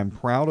issue, and I'm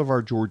proud of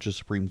our Georgia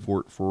Supreme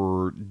Court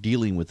for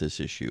dealing with this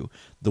issue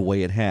the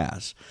way it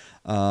has.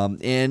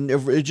 And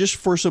just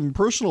for some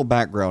personal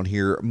background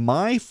here,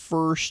 my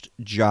first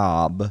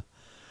job,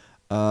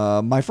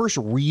 my first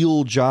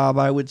real job,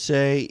 I would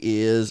say,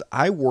 is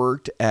I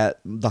worked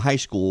at the high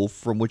school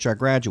from which I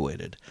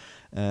graduated.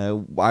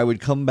 I would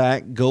come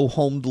back, go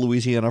home to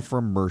Louisiana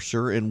from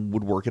Mercer, and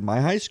would work in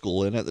my high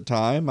school. And at the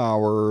time,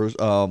 our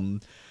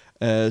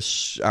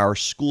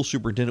school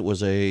superintendent was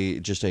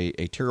just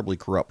a terribly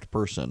corrupt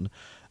person,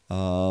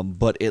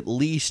 but at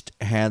least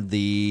had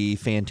the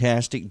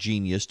fantastic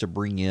genius to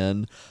bring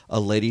in a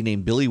lady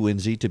named Billy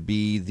Winsey to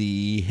be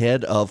the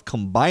head of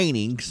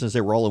combining, since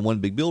they were all in one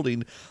big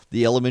building,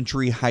 the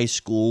elementary, high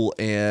school,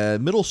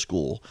 and middle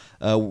school,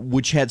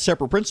 which had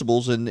separate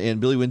principals,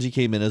 and Billy Winsey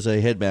came in as a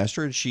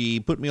headmaster, and she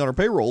put me on her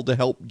payroll to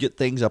help get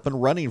things up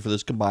and running for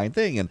this combined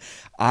thing, and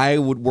I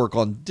would work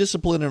on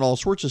discipline and all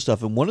sorts of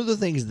stuff, and one of the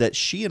things that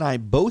she and I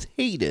both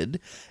hated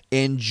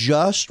and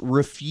just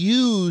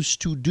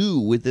refused to do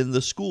within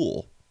the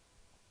school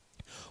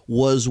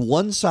was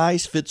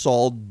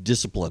one-size-fits-all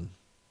discipline.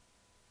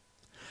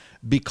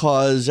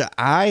 Because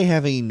I,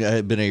 having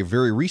been a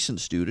very recent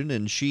student,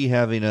 and she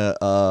having a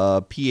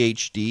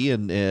PhD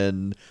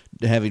and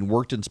having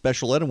worked in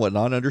special ed and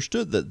whatnot,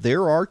 understood that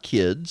there are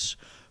kids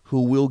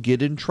who will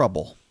get in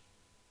trouble.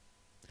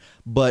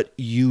 But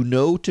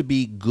to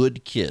be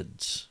good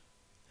kids,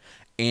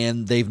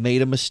 and they've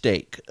made a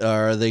mistake,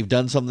 or they've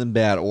done something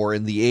bad, or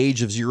in the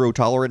age of zero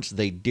tolerance,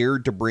 they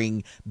dared to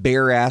bring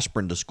bare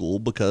aspirin to school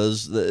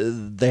because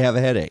they have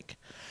a headache.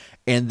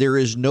 And there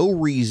is no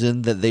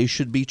reason that they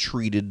should be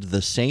treated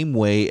the same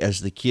way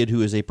as the kid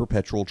who is a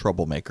perpetual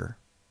troublemaker.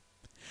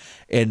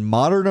 And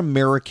modern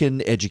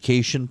American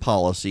education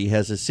policy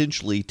has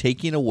essentially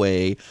taken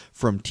away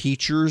from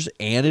teachers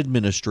and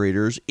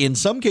administrators, in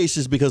some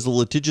cases because of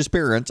litigious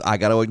parents, I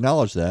got to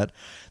acknowledge that,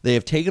 they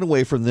have taken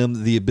away from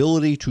them the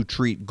ability to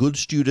treat good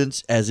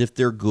students as if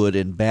they're good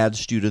and bad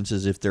students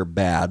as if they're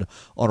bad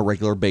on a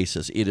regular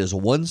basis. It is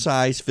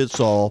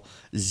one-size-fits-all,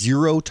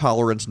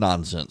 zero-tolerance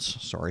nonsense.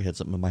 Sorry, I had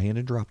something in my hand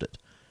and dropped it.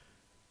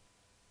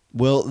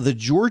 Well, the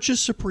Georgia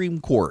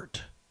Supreme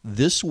Court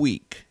this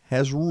week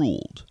has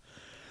ruled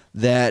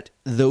that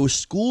though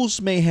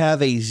schools may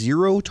have a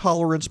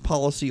zero-tolerance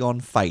policy on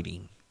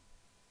fighting,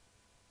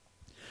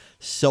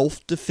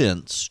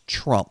 self-defense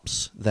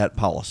trumps that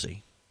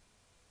policy.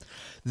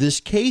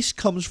 This case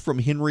comes from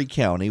Henry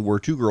County, where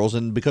two girls,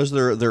 and because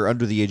they're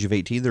under the age of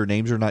 18, their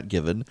names are not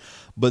given,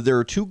 but there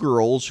are two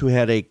girls who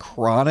had a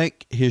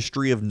chronic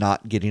history of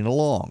not getting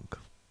along.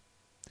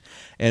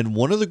 And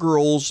one of the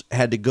girls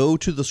had to go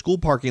to the school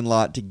parking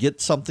lot to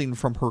get something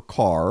from her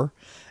car,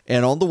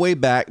 and on the way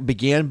back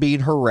began being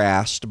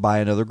harassed by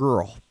another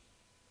girl.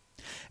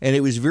 And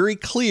it was very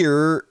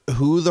clear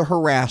who the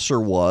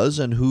harasser was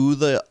and who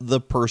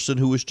the person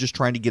who was just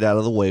trying to get out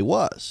of the way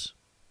was.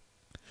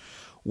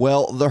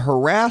 Well, the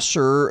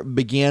harasser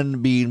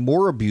began being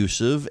more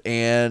abusive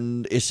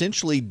and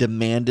essentially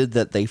demanded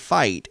that they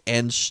fight,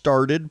 and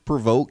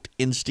provoked,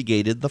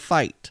 instigated the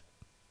fight.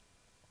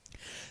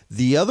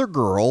 The other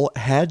girl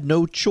had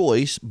no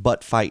choice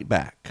but fight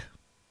back.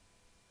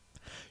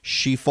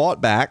 She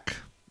fought back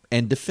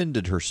and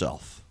defended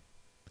herself.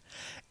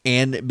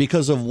 And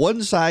because of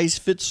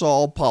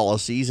one-size-fits-all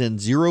policies and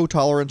zero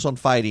tolerance on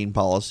fighting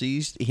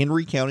policies,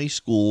 Henry County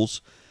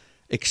schools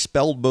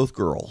expelled both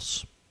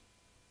girls.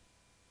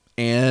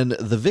 And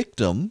the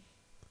victim,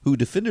 who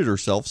defended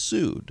herself,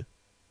 sued.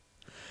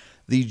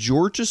 The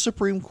Georgia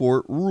Supreme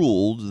Court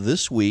ruled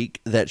this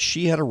week that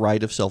she had a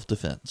right of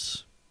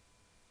self-defense.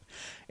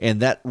 And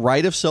that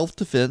right of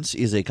self-defense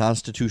is a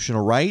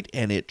constitutional right,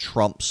 and it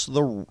trumps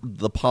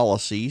the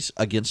policies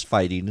against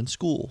fighting in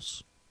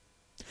schools.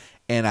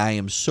 And I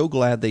am so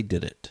glad they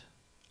did it.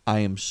 I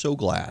am so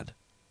glad.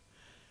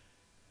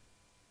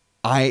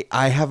 I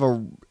have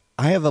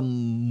a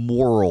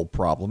moral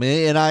problem,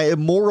 and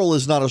moral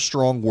is not a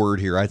strong word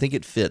here. I think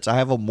it fits. I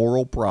have a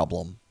moral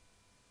problem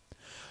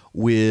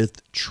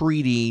with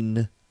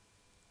treating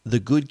the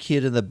good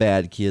kid and the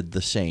bad kid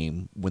the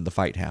same when the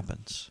fight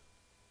happens.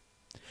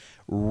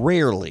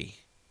 Rarely.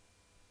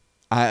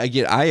 I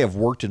have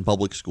worked in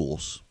public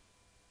schools.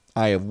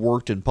 I have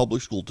worked in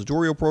public school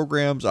tutorial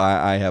programs.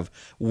 I have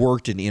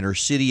worked in inner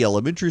city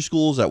elementary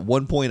schools. At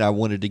one point, I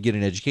wanted to get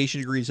an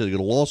education degree, so I had to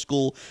go to law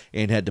school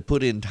and had to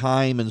put in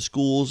time in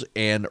schools.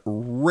 And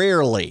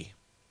rarely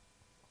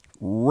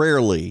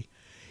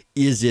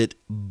is it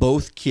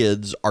both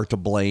kids are to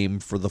blame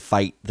for the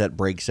fight that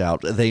breaks out.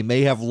 They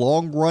may have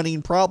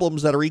long-running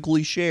problems that are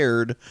equally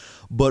shared,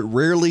 but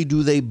rarely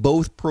do they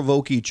both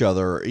provoke each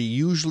other.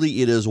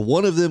 Usually it is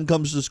one of them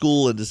comes to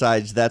school and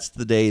decides that's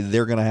the day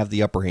they're going to have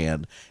the upper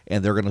hand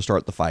and they're going to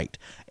start the fight.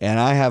 And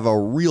I have a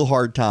real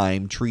hard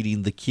time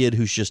treating the kid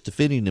who's just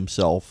defending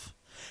himself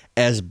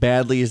as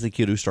badly as the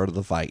kid who started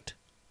the fight.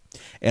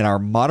 And our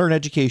modern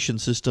education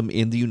system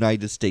in the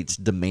United States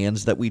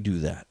demands that we do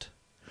that.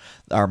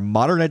 Our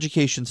modern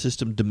education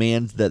system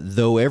demands that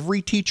though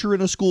every teacher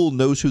in a school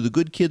knows who the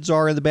good kids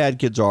are and the bad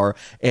kids are,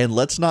 and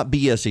let's not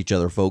BS each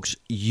other, folks.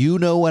 You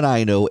know and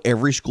I know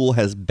every school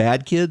has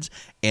bad kids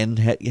and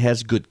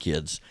has good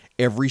kids.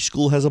 Every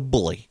school has a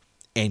bully,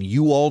 and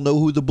you all know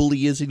who the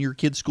bully is in your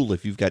kid's school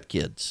if you've got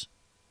kids.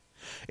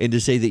 And to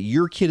say that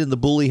your kid and the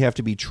bully have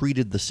to be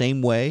treated the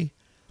same way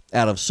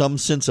out of some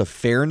sense of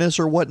fairness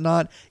or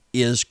whatnot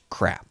is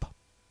crap.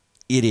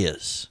 It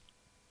is.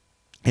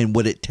 And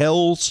what it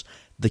tells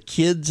the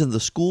kids in the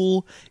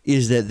school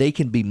is that they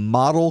can be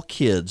model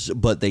kids,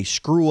 but they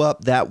screw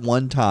up that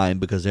one time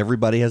because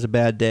everybody has a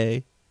bad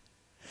day,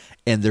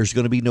 and there's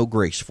going to be no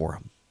grace for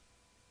them.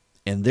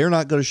 And they're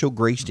not going to show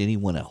grace to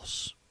anyone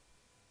else.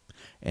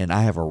 And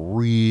I have a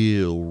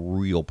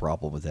real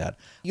problem with that.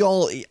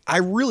 Y'all, I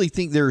really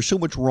think there is so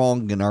much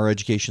wrong in our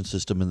education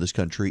system in this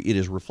country. It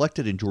is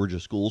reflected in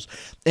Georgia schools.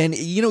 And,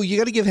 you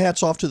got to give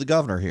hats off to the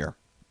governor here.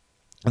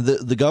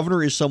 The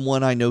governor is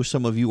someone, I know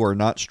some of you are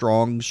not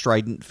strong,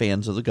 strident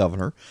fans of the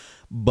governor,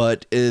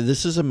 but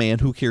this is a man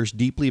who cares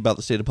deeply about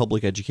the state of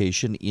public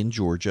education in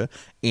Georgia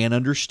and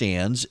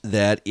understands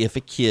that if a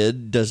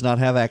kid does not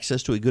have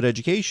access to a good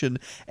education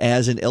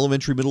as an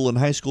elementary, middle, and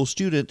high school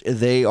student,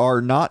 they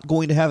are not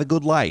going to have a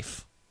good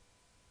life.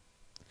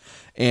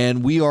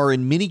 And we are,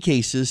 in many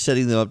cases,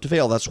 setting them up to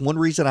fail. That's one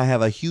reason I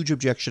have a huge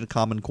objection to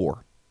Common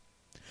Core.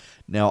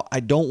 Now,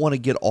 I don't want to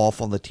get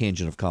off on the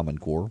tangent of Common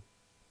Core,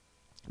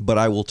 but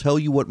I will tell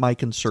you what my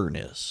concern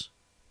is.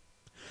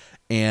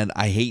 And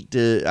I hate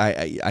to,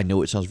 I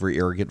know it sounds very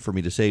arrogant for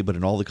me to say, but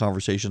in all the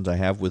conversations I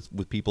have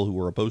with people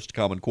who are opposed to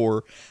Common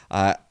Core,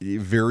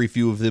 very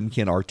few of them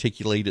can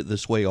articulate it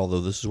this way, although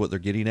this is what they're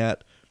getting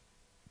at.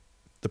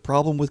 The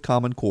problem with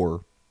Common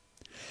Core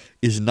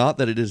is not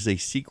that it is a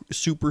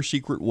super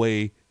secret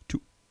way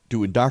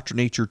to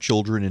indoctrinate your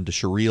children into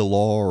Sharia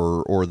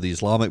law or the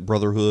Islamic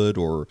Brotherhood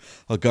or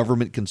a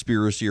government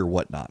conspiracy or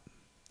whatnot.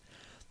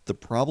 The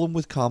problem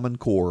with Common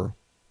Core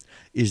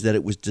is that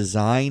it was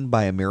designed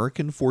by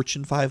American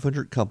Fortune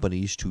 500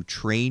 companies to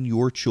train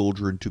your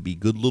children to be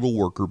good little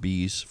worker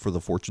bees for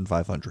the Fortune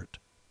 500.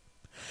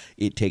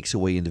 It takes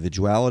away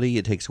individuality,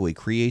 it takes away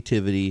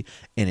creativity,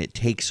 and it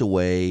takes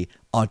away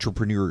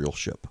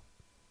entrepreneurship.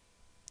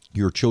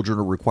 Your children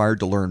are required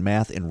to learn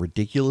math in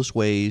ridiculous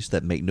ways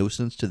that make no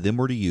sense to them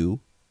or to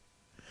you.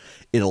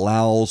 It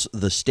allows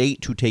the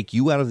state to take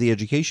you out of the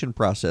education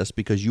process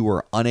because you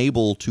are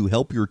unable to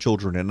help your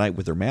children at night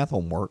with their math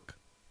homework.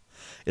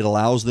 It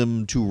allows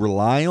them to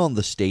rely on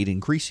the state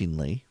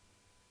increasingly,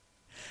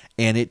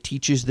 and it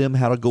teaches them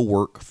how to go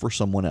work for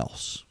someone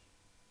else.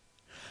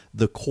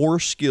 The core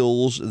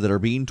skills that are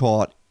being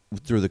taught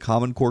through the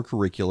Common Core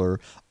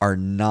curricular are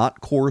not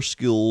core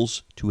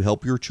skills to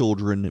help your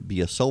children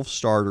be a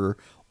self-starter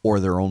or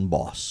their own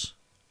boss.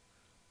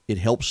 It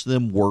helps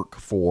them work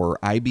for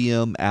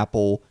IBM,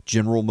 Apple,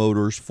 General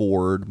Motors,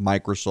 Ford,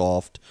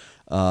 Microsoft,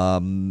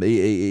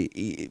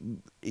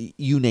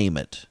 you name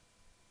it,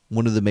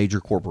 one of the major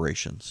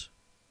corporations.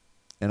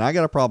 And I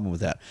got a problem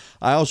with that.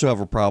 I also have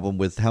a problem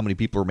with how many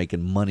people are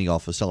making money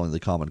off of selling the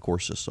Common Core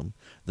system.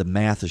 The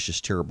math is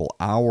just terrible.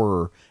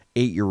 Our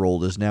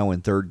 8-year-old is now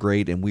in 3rd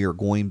grade, and we are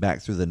going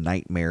back through the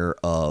nightmare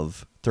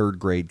of 3rd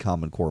grade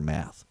Common Core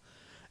math.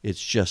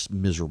 It's just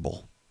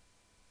miserable.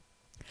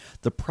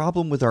 The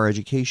problem with our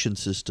education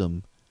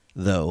system,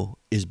 though,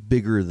 is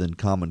bigger than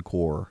Common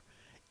Core.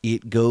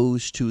 It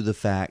goes to the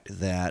fact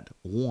that,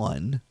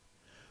 one,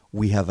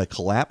 we have a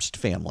collapsed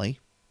family,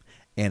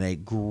 And a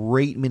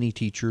great many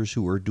teachers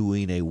who are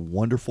doing a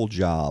wonderful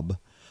job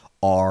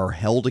are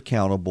held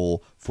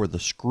accountable for the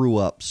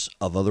screw-ups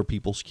of other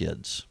people's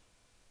kids.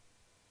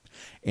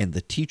 And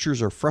the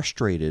teachers are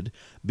frustrated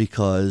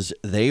because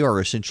they are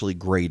essentially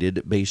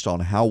graded based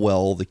on how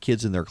well the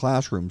kids in their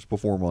classrooms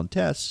perform on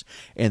tests,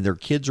 and their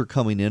kids are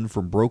coming in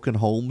from broken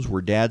homes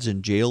where dad's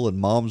in jail and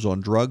mom's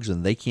on drugs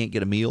and they can't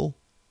get a meal.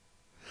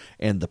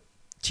 And the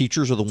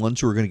teachers are the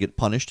ones who are going to get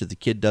punished if the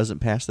kid doesn't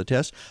pass the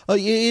test. It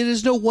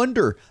is no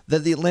wonder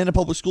that the Atlanta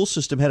public school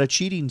system had a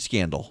cheating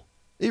scandal.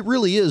 It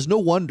really is no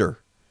wonder.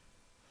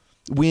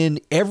 When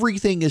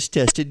everything is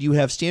tested, you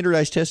have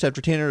standardized test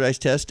after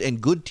standardized test,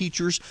 and good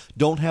teachers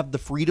don't have the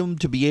freedom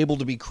to be able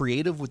to be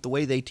creative with the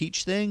way they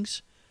teach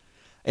things.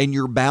 And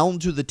you're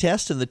bound to the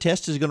test, and the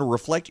test is going to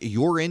reflect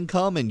your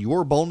income and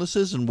your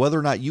bonuses and whether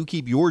or not you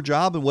keep your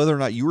job and whether or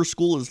not your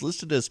school is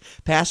listed as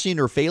passing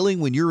or failing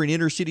when you're in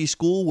inner city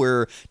school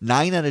where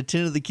 9 out of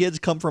 10 of the kids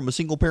come from a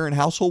single parent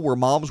household where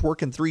mom's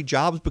working 3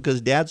 jobs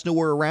because dad's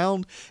nowhere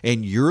around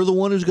and you're the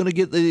one who's going to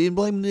get the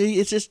blame.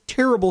 It's just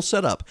terrible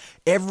setup.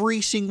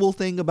 Every single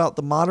thing about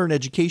the modern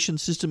education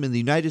system in the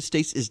United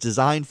States is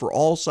designed for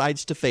all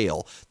sides to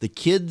fail, the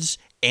kids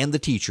and the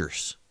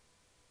teachers.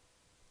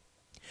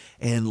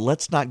 And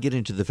let's not get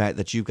into the fact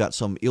that you've got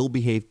some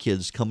ill-behaved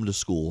kids coming to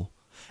school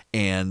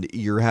and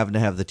you're having to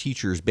have the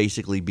teachers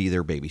basically be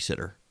their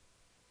babysitter.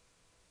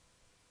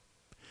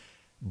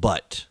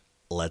 But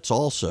let's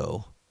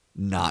also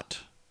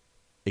not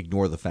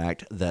ignore the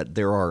fact that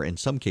there are, in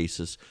some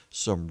cases,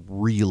 some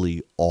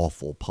really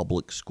awful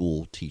public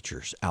school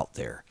teachers out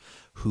there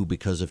who,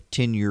 because of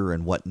tenure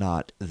and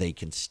whatnot, they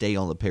can stay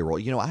on the payroll.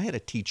 You know, I had a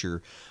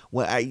teacher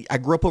when I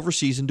grew up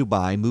overseas in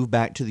Dubai, moved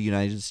back to the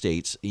United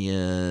States,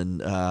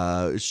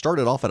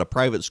 started off at a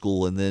private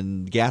school, and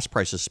then gas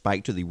prices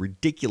spiked to the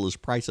ridiculous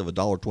price of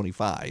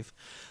 $1.25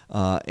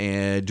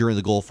 and during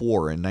the Gulf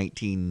War in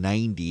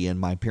 1990. And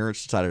my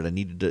parents decided I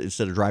needed to,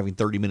 instead of driving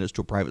 30 minutes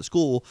to a private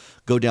school,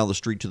 go down the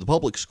street to the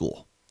public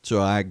school.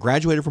 So I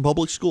graduated from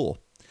public school,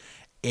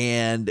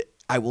 and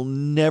I will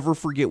never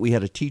forget we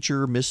had a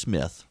teacher, Miss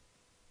Smith,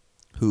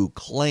 who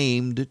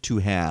claimed to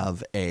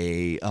have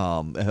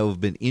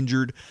been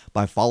injured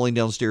by falling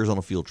downstairs on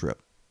a field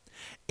trip.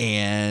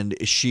 And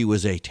she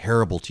was a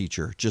terrible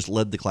teacher, just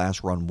led the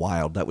class run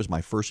wild. That was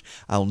my first,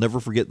 I'll never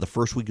forget the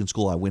first week in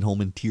school, I went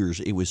home in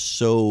tears. It was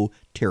so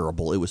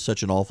terrible. It was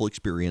such an awful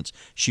experience.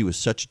 She was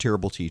such a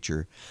terrible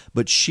teacher.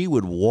 But she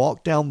would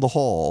walk down the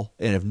hall,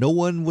 and if no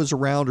one was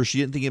around or she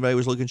didn't think anybody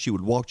was looking, she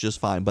would walk just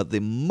fine. But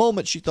the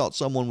moment she thought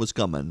someone was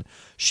coming,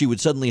 she would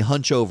suddenly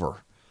hunch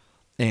over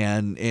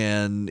and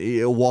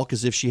walk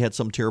as if she had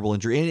some terrible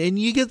injury. And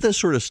you get this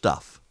sort of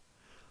stuff.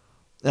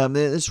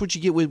 That's what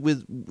you get with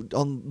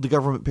on the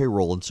government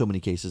payroll in so many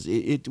cases.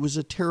 It was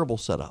a terrible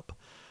setup.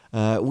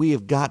 We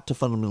have got to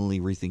fundamentally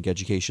rethink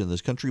education in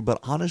this country, but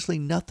honestly,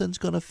 nothing's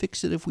going to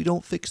fix it if we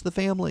don't fix the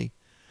family.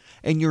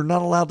 And you're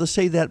not allowed to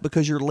say that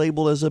because you're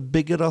labeled as a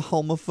bigot, a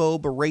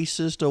homophobe, a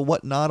racist, a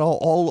whatnot.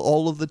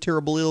 All of the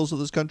terrible ills of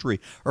this country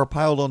are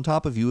piled on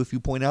top of you if you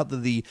point out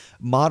that the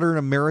modern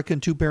American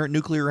two-parent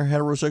nuclear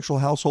heterosexual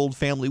household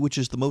family, which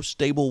is the most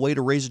stable way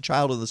to raise a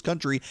child in this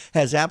country,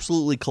 has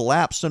absolutely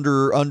collapsed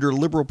under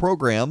liberal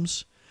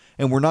programs.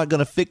 And we're not going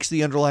to fix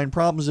the underlying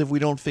problems if we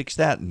don't fix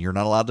that. And you're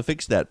not allowed to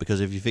fix that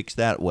because if you fix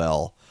that,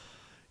 well,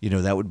 you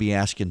know, that would be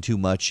asking too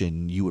much,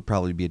 and you would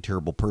probably be a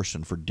terrible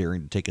person for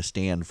daring to take a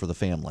stand for the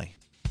family.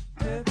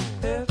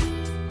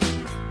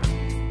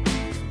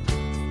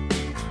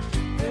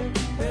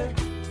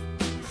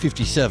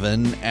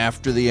 57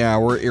 after the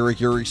hour.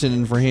 Erick Erickson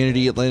in for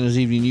Hannity. Atlanta's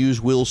Evening News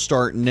will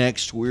start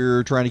next.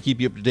 We're trying to keep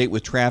you up to date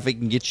with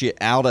traffic and get you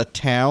out of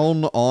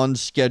town on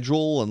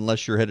schedule.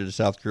 Unless you're headed to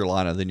South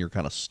Carolina, then you're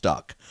kind of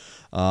stuck.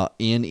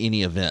 In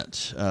any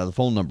event, the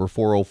phone number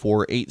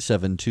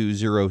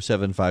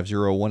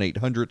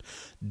 404-872-0750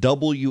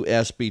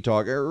 1-800-WSB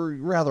Talk. A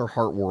rather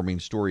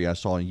heartwarming story I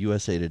saw in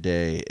USA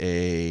Today.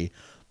 A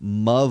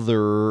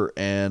mother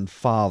and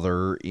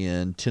father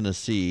in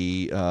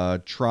Tennessee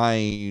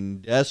trying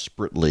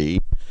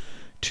desperately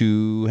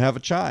to have a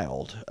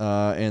child,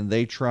 and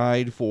they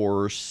tried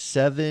for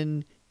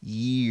 7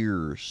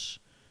 years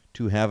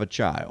to have a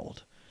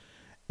child.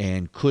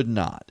 And could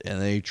not.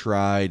 And they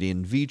tried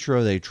in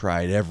vitro. They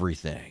tried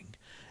everything.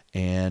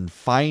 And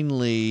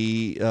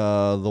finally,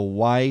 the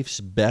wife's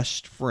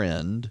best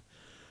friend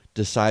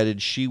decided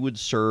she would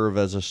serve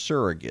as a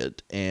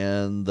surrogate.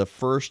 And the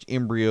first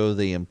embryo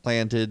they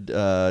implanted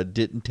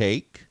didn't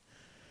take.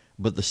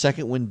 But the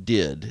second one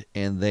did.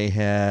 And they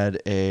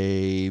had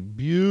a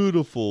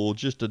beautiful,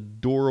 just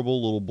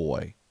adorable little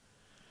boy.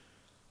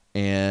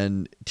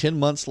 And 10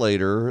 months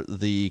later,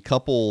 the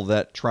couple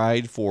that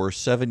tried for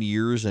 7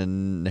 years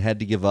and had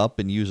to give up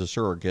and use a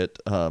surrogate,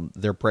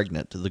 they're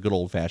pregnant the good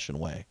old-fashioned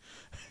way.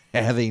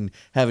 Having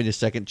a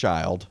second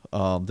child.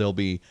 They'll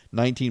be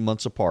 19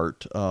 months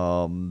apart,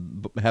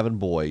 having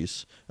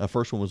boys. The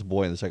first one was a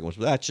boy and the second one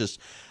was... That's just...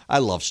 I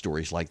love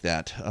stories like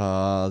that.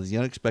 The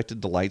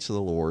unexpected delights of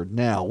the Lord.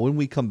 Now, when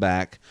we come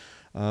back...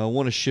 I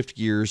want to shift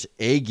gears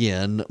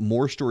again.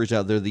 More stories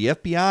out there. The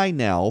FBI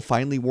now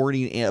finally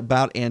warning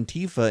about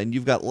Antifa, and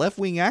you've got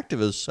left-wing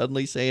activists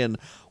suddenly saying,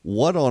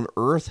 what on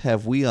earth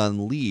have we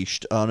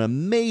unleashed? An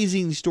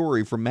amazing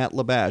story from Matt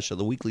Labash of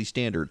the Weekly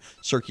Standard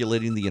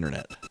circulating the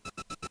internet.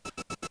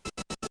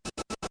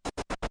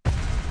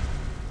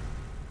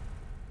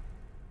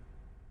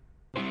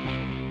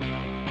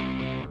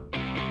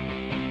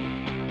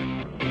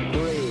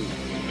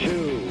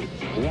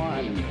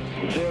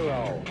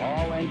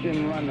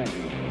 Engine running.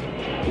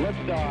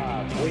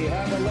 Liftoff. We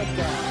have a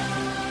liftoff.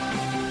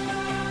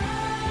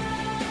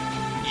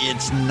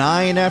 It's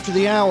 9 after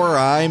the hour.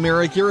 I'm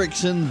Erick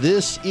Erickson.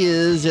 This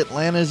is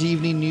Atlanta's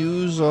Evening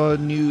News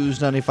on News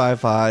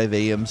 95.5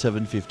 AM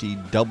 750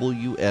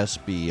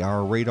 WSB.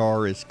 Our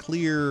radar is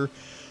clear.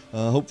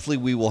 Hopefully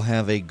we will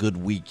have a good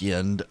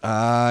weekend.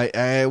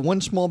 One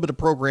small bit of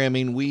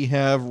programming. We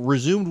have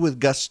resumed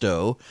with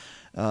gusto.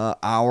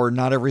 Our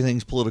Not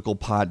Everything's Political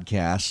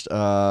podcast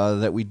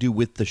that we do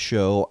with the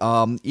show.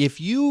 If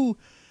you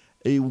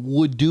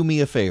would do me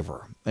a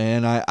favor,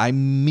 and I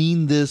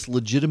mean this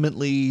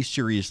legitimately,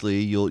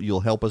 seriously,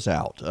 you'll help us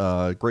out.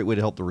 Great way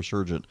to help the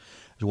Resurgent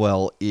as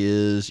well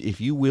is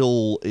if you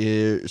will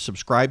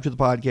subscribe to the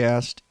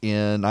podcast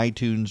in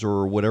iTunes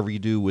or whatever you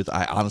do with.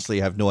 I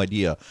honestly have no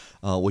idea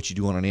what you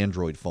do on an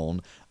Android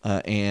phone.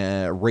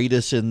 And rate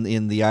us in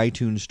the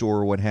iTunes store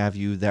or what have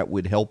you. That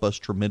would help us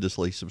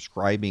tremendously.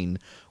 Subscribing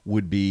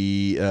would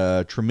be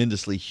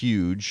tremendously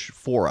huge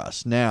for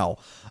us. Now,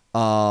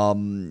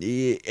 and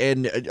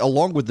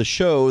along with the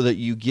show that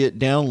you get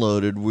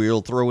downloaded,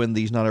 we'll throw in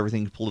these Not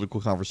Everything's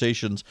Political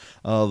Conversations.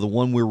 The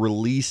one we're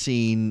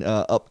releasing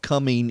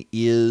upcoming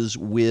is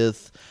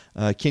with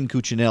Ken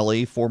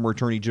Cuccinelli, former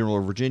Attorney General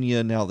of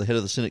Virginia, now the head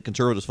of the Senate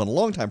Conservatives Fund, a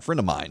longtime friend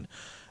of mine.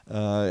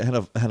 Had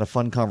a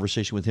fun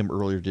conversation with him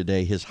earlier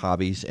today, his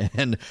hobbies,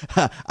 and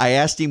I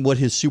asked him what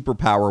his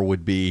superpower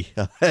would be,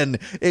 and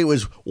it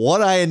was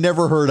one I had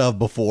never heard of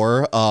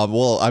before.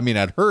 Well, I mean,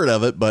 I'd heard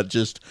of it, but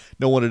just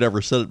no one had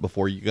ever said it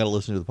before. You got to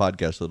listen to the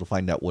podcast so to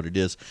find out what it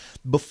is.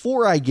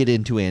 Before I get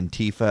into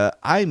Antifa,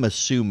 I'm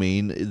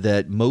assuming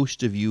that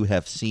most of you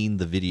have seen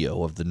the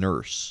video of the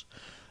nurse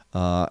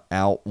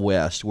out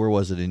west. Where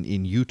was it?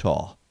 In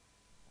Utah.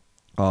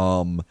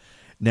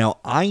 Now,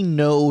 I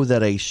know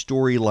that a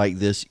story like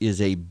this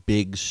is a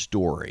big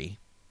story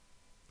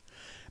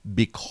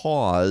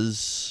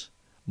because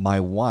my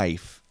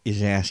wife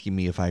is asking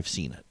me if I've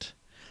seen it.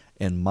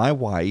 And my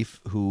wife,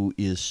 who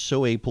is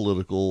so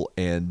apolitical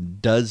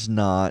and does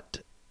not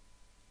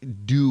she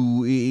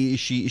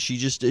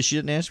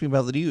didn't ask me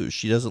about the news.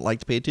 She doesn't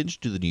like to pay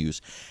attention to the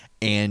news.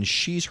 And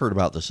she's heard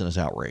about this and is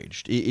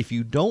outraged. If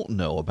you don't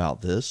know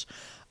about this,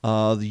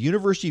 the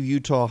University of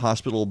Utah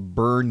Hospital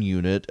burn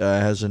unit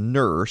has a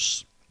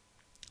nurse.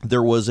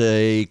 There was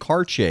a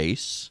car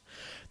chase.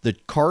 The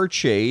car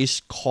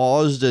chase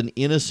caused an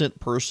innocent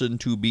person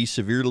to be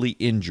severely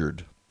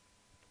injured.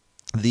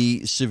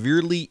 The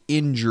severely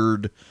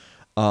injured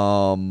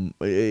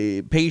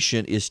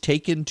patient is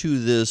taken to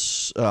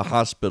this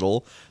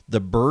hospital, the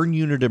burn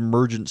unit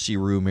emergency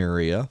room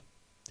area,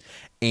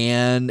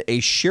 and a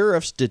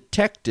sheriff's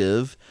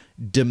detective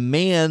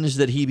demands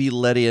that he be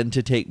let in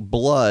to take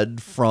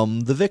blood from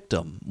the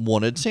victim,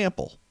 wanted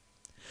sample.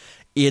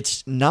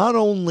 It's not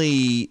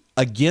only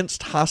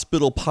against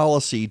hospital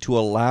policy to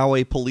allow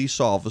a police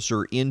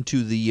officer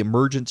into the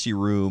emergency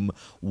room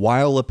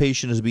while a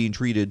patient is being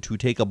treated to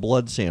take a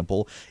blood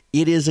sample.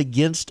 It is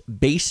against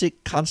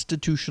basic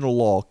constitutional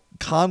law,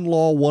 Con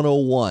Law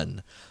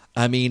 101.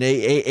 I mean,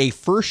 a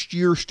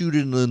first-year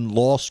student in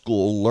law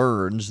school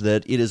learns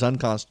that it is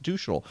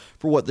unconstitutional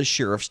for what the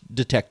sheriff's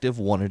detective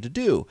wanted to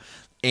do.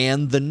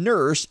 And the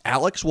nurse,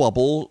 Alex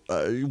Wubble,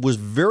 was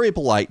very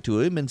polite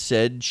to him and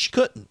said she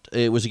couldn't.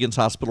 It was against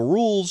hospital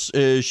rules.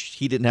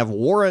 He didn't have a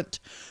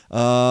warrant.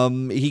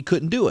 He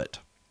couldn't do it.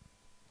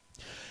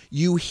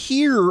 You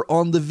hear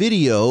on the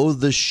video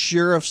the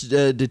sheriff's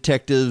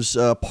detective's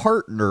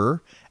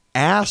partner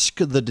ask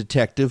the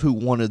detective who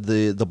wanted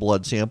the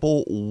blood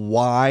sample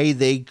why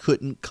they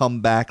couldn't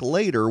come back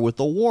later with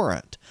a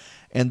warrant.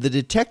 And the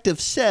detective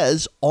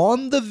says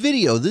on the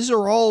video, these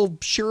are all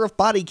sheriff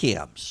body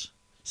cams,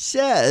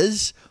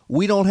 says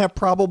we don't have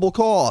probable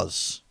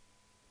cause.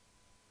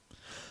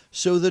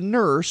 So the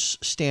nurse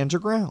stands her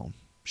ground.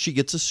 She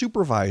gets a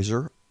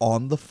supervisor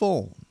on the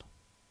phone.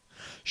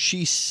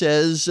 She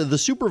says, the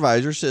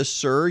supervisor says,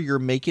 "Sir, you're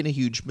making a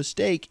huge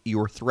mistake.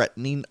 You're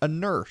threatening a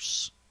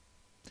nurse."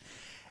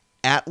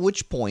 At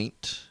which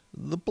point,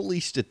 the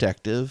police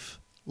detective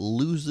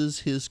loses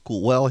his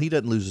cool. Well, he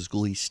doesn't lose his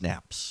cool. He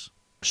snaps.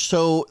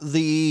 So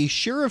the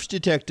sheriff's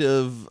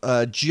detective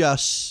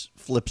just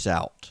flips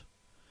out.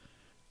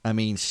 I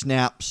mean,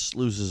 snaps,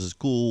 loses his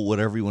cool,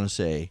 whatever you want to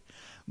say.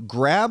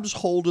 Grabs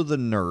hold of the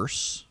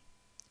nurse,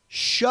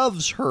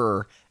 shoves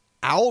her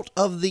out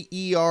of the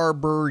ER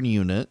burn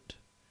unit,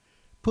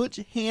 puts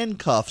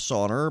handcuffs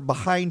on her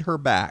behind her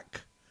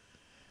back.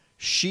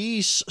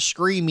 She's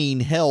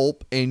screaming,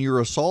 "Help," and "You're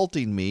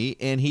assaulting me,"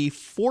 and he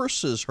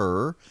forces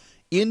her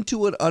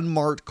into an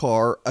unmarked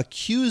car,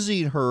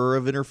 accusing her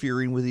of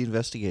interfering with the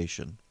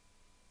investigation.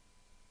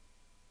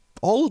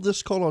 All of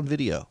this caught on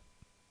video.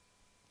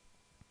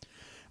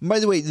 And by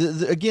the way,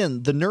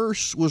 again, the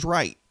nurse was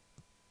right.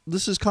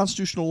 This is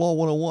Constitutional Law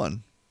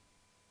 101.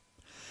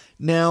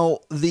 Now,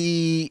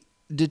 the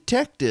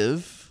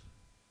detective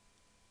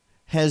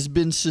has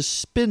been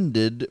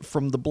suspended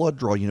from the blood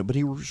draw unit, but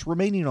he was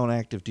remaining on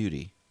active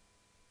duty.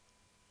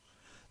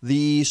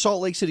 The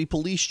Salt Lake City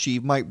Police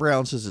Chief, Mike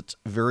Brown, says it's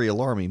very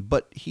alarming,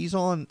 but he's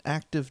on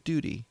active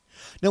duty.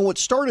 Now, what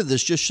started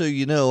this, just so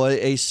you know,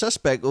 a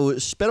suspect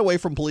sped away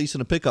from police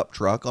in a pickup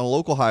truck on a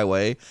local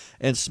highway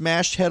and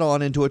smashed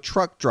head-on into a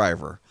truck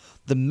driver.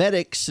 The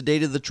medics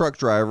sedated the truck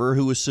driver,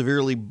 who was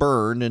severely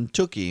burned, and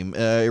took him.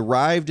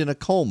 Arrived in a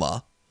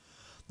coma.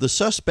 The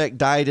suspect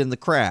died in the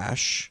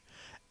crash,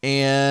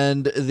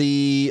 and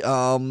the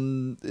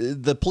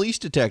police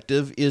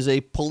detective is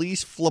a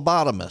police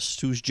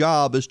phlebotomist whose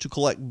job is to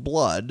collect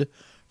blood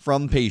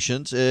from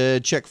patients,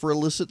 check for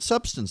illicit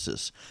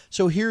substances.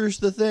 So here's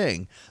the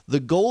thing.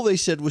 The goal, they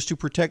said, was to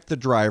protect the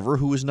driver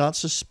who was not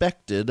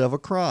suspected of a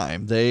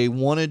crime. They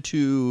wanted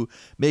to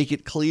make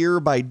it clear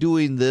by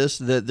doing this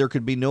that there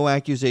could be no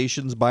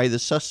accusations by the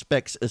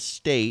suspect's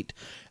estate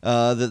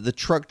that the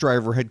truck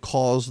driver had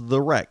caused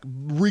the wreck.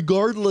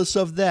 Regardless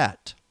of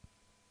that,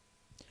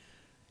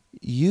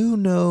 you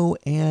know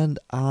and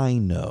I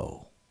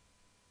know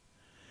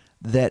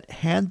that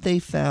had they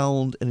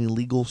found an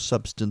illegal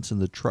substance in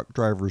the truck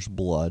driver's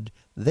blood,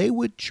 they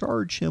would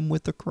charge him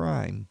with a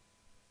crime.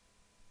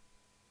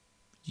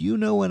 You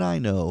know and I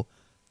know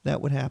that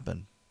would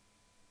happen.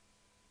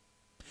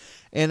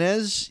 And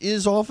as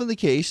is often the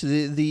case,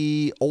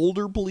 the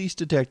older police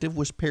detective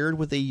was paired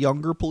with a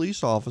younger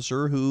police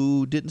officer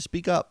who didn't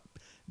speak up,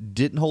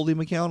 didn't hold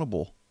him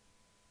accountable.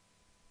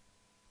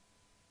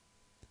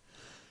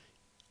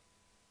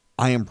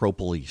 I am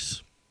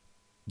pro-police.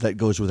 That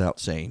goes without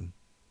saying.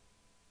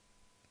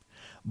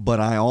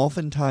 But I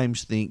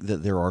oftentimes think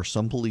that there are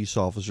some police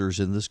officers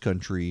in this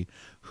country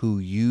who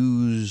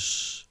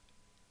use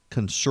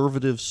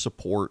conservative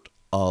support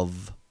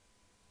of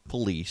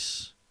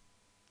police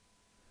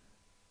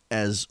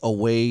as a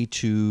way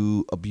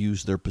to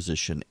abuse their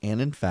position. And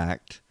in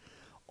fact,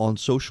 on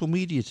social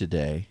media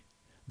today,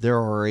 there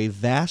are a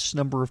vast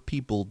number of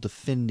people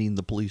defending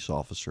the police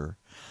officer,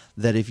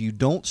 that if you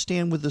don't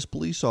stand with this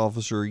police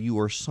officer, you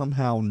are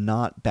somehow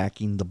not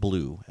backing the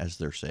blue, as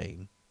they're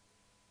saying.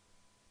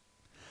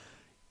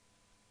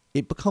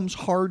 It becomes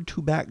hard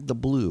to back the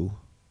blue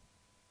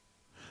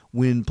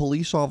when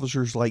police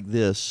officers like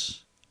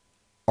this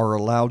are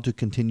allowed to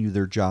continue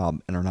their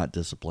job and are not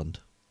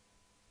disciplined.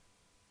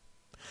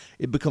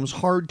 It becomes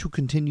hard to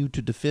continue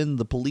to defend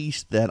the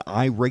police that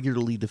I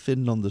regularly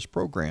defend on this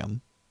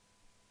program.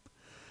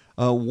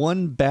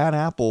 One bad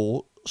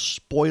apple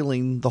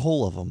spoiling the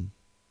whole of them.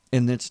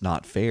 And it's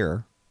not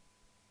fair.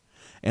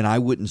 And I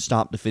wouldn't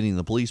stop defending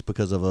the police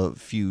because of a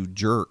few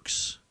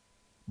jerks.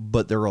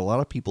 But there are a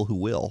lot of people who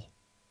will.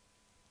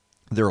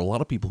 There are a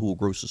lot of people who will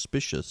grow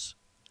suspicious.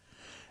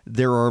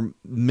 There are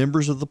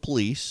members of the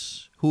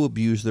police who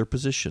abuse their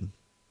position.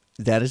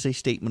 That is a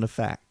statement of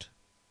fact.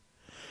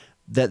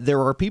 That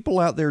there are people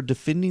out there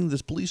defending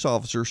this police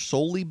officer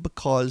solely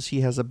because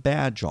he has a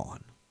badge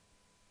on.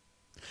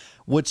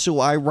 What's so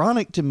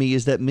ironic to me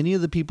is that many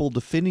of the people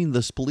defending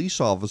this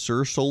police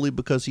officer solely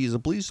because he is a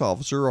police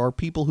officer are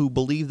people who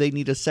believe they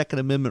need a Second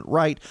Amendment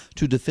right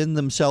to defend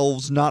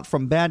themselves not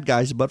from bad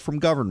guys but from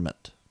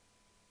government.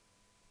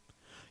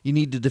 You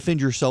need to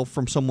defend yourself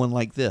from someone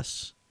like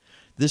this.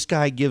 This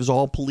guy gives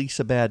all police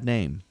a bad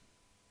name.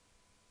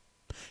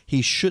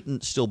 He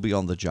shouldn't still be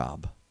on the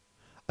job.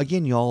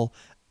 Again, y'all,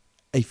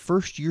 a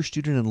first-year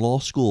student in law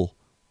school,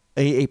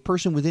 a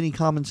person with any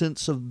common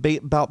sense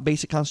about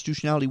basic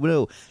constitutionality would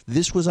know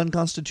this was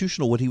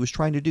unconstitutional, what he was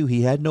trying to do.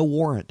 He had no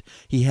warrant.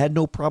 He had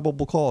no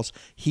probable cause.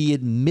 He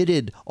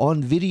admitted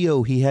on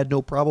video he had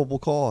no probable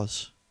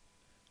cause.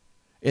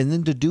 And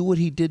then to do what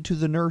he did to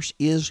the nurse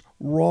is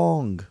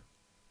wrong.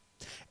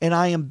 And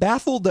I am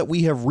baffled that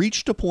we have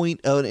reached a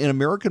point in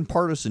American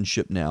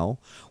partisanship now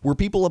where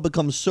people have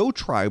become so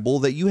tribal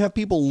that you have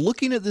people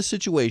looking at this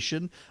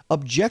situation,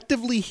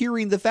 objectively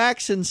hearing the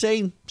facts and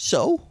saying,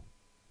 so?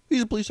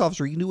 He's a police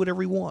officer. He can do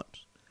whatever he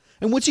wants.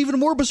 And what's even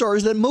more bizarre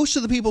is that most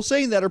of the people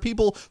saying that are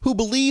people who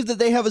believe that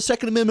they have a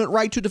Second Amendment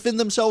right to defend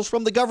themselves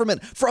from the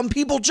government, from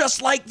people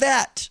just like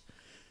that.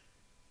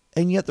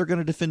 And yet they're going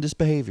to defend his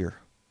behavior.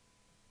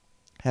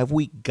 Have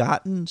we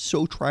gotten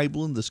so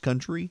tribal in this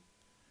country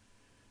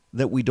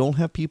that we don't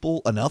have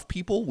enough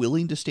people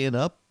willing to stand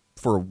up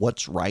for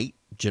what's right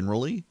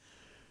generally?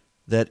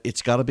 That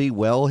it's got to be,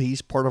 well,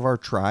 he's part of our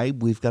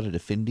tribe. We've got to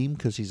defend him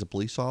because he's a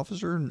police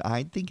officer. And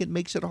I think it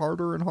makes it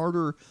harder and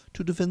harder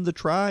to defend the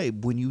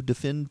tribe when you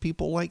defend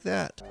people like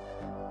that.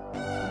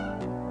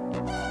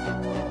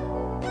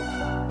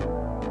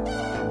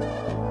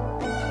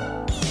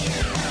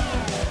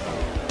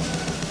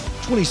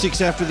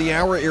 26 after the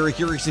hour, Erick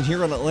Erickson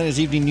here on Atlanta's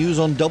Evening News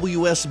on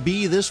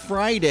WSB this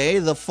Friday.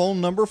 The phone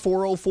number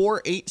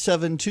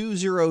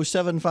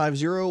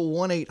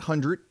 404-872-0750,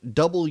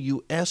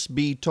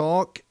 1-800-WSB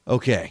Talk.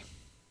 Okay,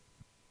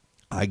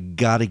 I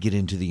got to get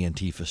into the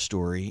Antifa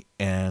story,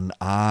 and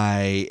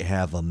I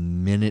have a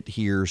minute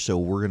here, so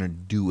we're going to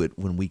do it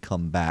when we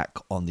come back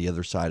on the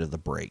other side of the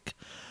break.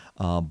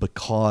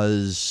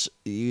 Because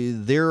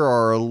there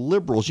are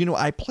liberals. You know,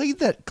 I played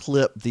that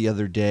clip the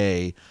other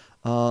day.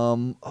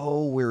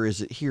 Where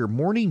is it? Here.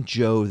 Morning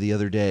Joe the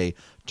other day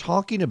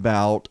talking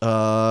about the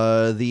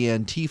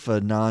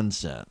Antifa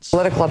nonsense.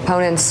 Political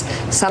opponents,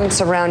 some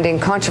surrounding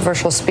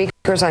controversial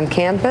speakers on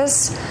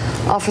campus.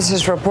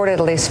 Officers reported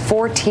at least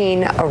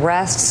 14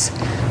 arrests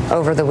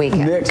over the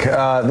weekend. Nick,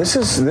 this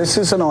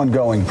is an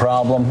ongoing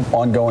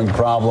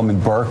problem in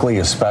Berkeley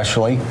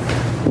especially,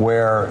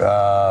 where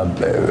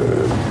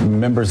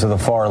members of the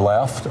far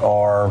left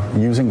are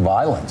using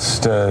violence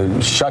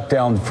to shut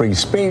down free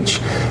speech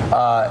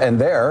and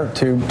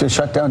to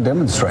shut down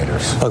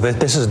demonstrators. Look,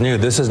 this is new.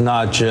 This is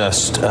not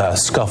just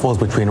scuffles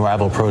between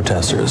rival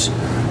protesters,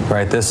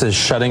 right? This is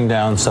shutting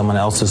down someone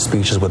else's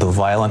speeches with a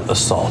violent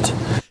assault.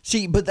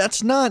 See, but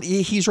that's not,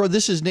 he's right.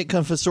 This is Nick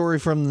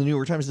Confessori from the New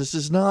York Times. This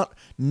is not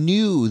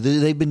new.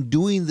 They've been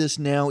doing this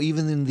now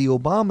even in the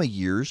Obama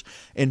years,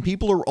 and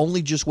people are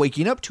only just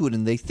waking up to it,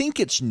 and they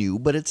think it's new,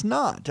 but it's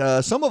not.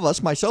 Some of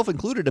us, myself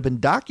included, have been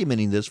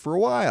documenting this for a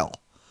while.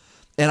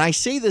 And I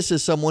say this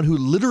as someone who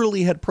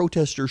literally had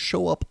protesters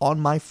show up on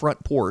my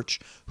front porch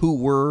who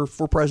were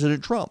for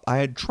President Trump. I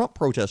had Trump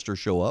protesters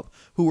show up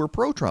who were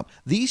pro-Trump.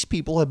 These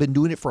people have been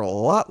doing it for a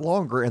lot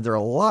longer, and they're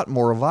a lot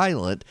more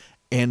violent.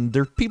 And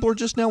people are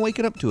just now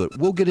waking up to it.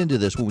 We'll get into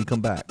this when we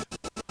come back.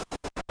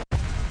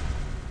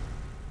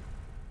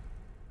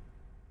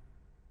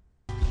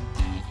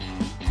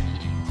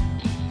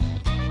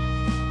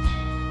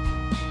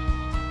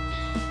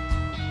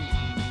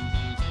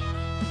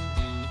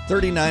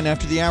 .39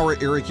 after the hour,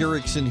 Erick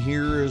Erickson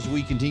here as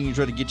we continue to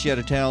try to get you out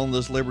of town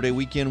this Labor Day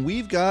weekend.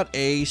 We've got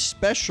a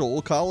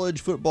special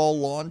college football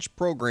launch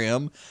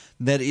program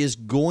that is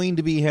going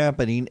to be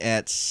happening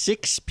at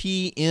 6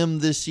 p.m.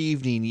 this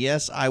evening.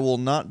 Yes, I will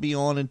not be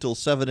on until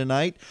 7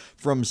 tonight.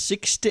 From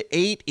 6 to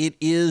 8, it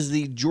is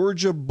the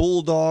Georgia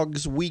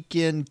Bulldogs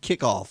weekend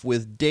kickoff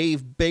with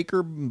Dave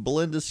Baker,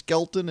 Belinda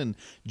Skelton, and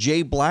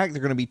Jay Black.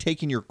 They're going to be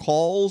taking your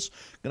calls.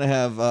 Going to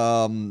have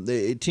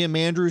Tim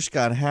Andrews,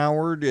 Scott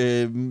Howard,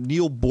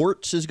 Neil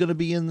Bortz is going to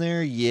be in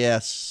there.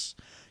 Yes.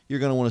 You're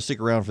going to want to stick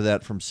around for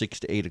that from 6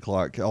 to 8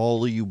 o'clock.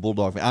 All of you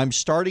Bulldog fans. I'm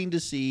starting to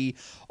see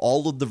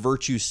all of the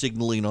virtue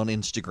signaling on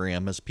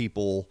Instagram as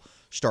people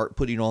start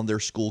putting on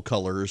their school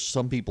colors.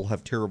 Some people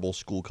have terrible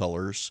school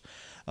colors.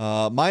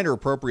 Mine are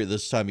appropriate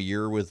this time of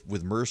year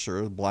with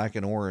Mercer, black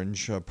and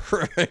orange,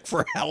 perfect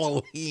for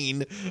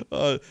Halloween.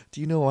 Do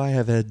you know I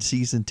have had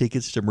season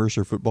tickets to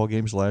Mercer football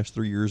games the last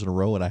 3 years in a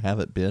row, and I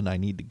haven't been? I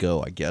need to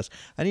go, I guess.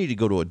 I need to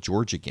go to a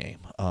Georgia game.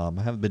 I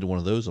haven't been to one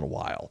of those in a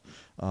while.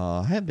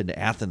 I haven't been to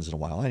Athens in a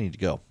while. I need to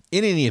go.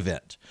 In any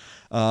event,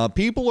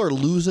 people are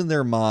losing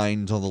their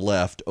minds on the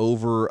left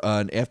over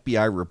an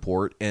FBI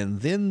report,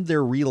 and then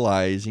they're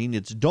realizing,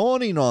 it's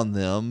dawning on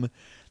them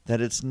that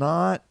it's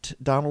not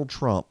Donald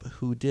Trump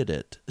who did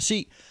it.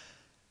 See,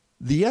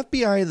 the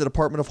FBI and the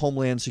Department of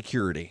Homeland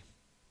Security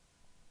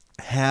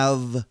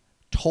have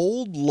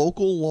told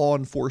local law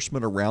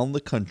enforcement around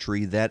the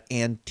country that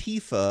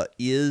Antifa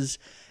is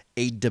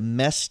a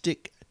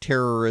domestic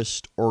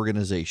terrorist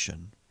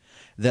organization,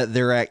 that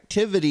their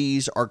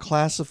activities are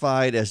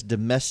classified as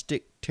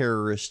domestic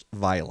terrorist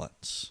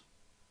violence.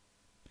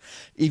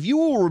 If you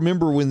will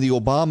remember, when the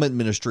Obama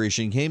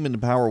administration came into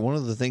power, one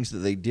of the things that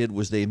they did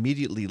was they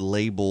immediately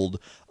labeled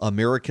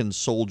American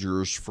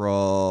soldiers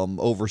from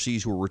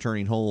overseas who were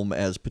returning home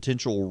as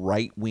potential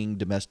right-wing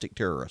domestic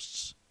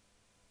terrorists.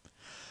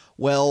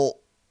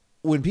 Well,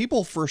 when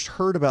people first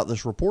heard about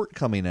this report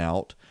coming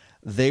out,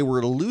 they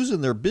were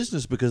losing their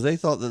business because they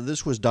thought that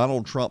this was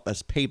Donald Trump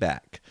as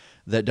payback,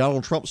 that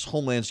Donald Trump's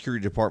Homeland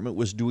Security Department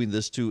was doing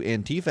this to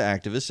Antifa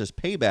activists as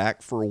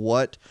payback for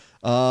what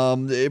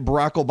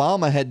Barack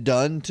Obama had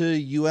done to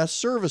U.S.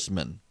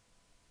 servicemen.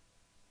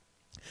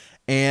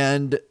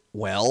 And,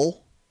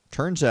 well,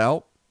 turns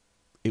out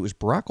it was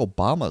Barack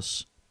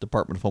Obama's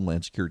Department of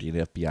Homeland Security and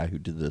FBI who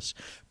did this.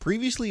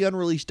 Previously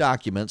unreleased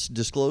documents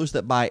disclosed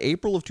that by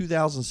April of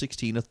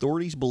 2016,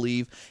 authorities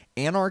believe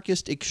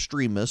anarchist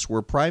extremists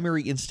were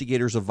primary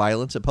instigators of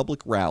violence at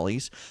public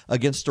rallies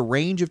against a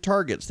range of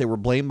targets. They were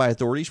blamed by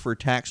authorities for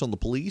attacks on the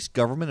police,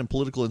 government, and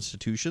political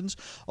institutions,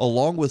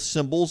 along with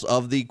symbols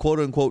of the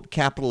quote-unquote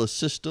capitalist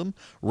system,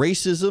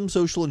 racism,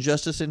 social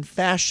injustice, and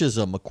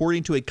fascism,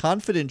 according to a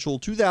confidential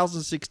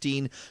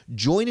 2016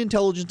 joint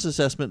intelligence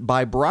assessment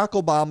by Barack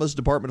Obama's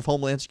Department of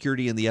Homeland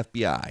Security and the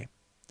FBI.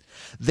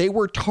 They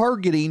were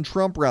targeting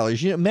Trump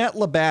rallies. You know, Matt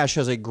Labash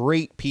has a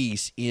great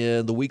piece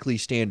in the Weekly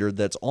Standard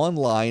that's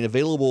online,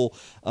 available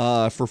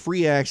for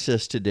free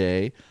access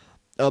today,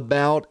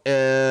 about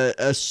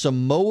a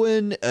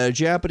Samoan, a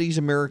Japanese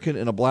American,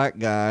 and a black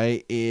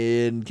guy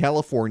in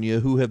California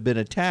who have been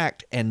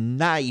attacked and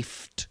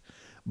knifed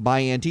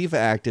by Antifa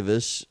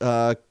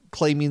activists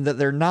claiming that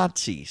they're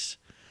Nazis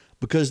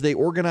because they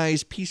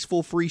organize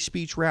peaceful free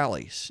speech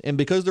rallies. And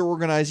because they're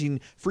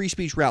organizing free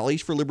speech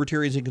rallies for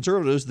libertarians and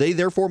conservatives, they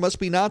therefore must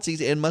be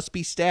Nazis and must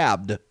be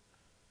stabbed.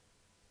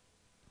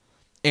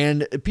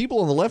 And people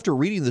on the left are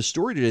reading this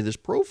story today, this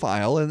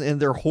profile, and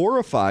they're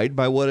horrified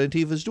by what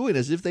Antifa is doing,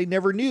 as if they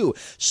never knew.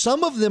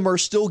 Some of them are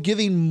still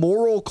giving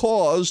moral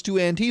cause to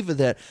Antifa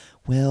that,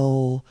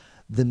 well,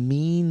 the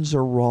means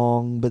are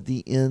wrong, but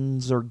the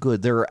ends are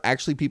good. There are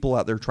actually people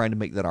out there trying to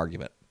make that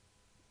argument.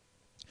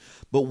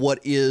 But what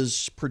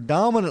is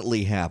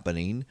predominantly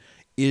happening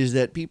is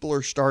that people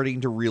are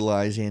starting to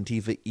realize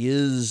Antifa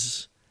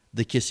is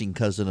the kissing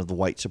cousin of the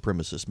white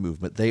supremacist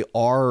movement. They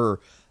are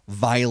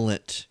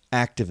violent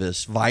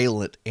activists,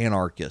 violent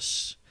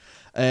anarchists.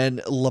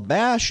 And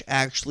Labash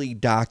actually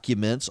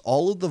documents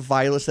all of the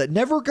violence that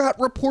never got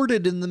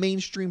reported in the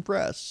mainstream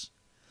press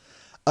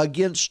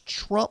against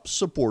Trump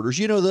supporters.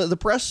 You know, the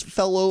press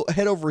fell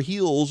head over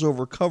heels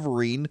over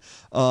covering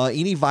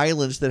any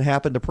violence that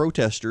happened to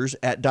protesters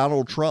at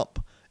Donald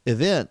Trump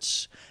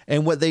events.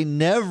 And what they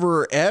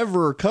never,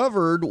 ever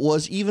covered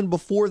was even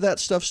before that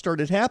stuff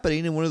started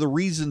happening. And one of the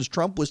reasons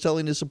Trump was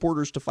telling his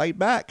supporters to fight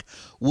back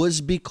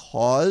was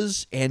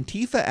because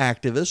Antifa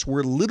activists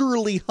were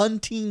literally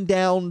hunting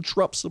down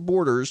Trump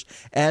supporters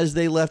as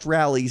they left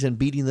rallies and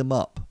beating them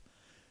up.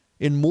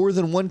 In more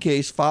than one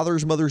case,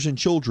 fathers, mothers, and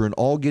children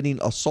all getting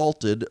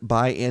assaulted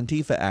by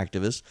Antifa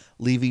activists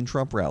leaving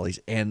Trump rallies.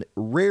 And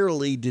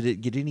rarely did it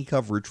get any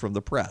coverage from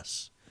the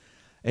press.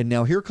 And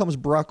now here comes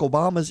Barack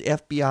Obama's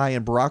FBI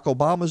and Barack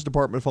Obama's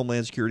Department of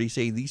Homeland Security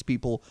saying these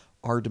people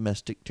are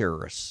domestic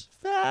terrorists.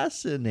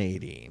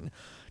 Fascinating.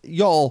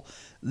 Y'all,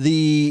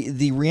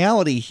 the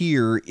reality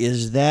here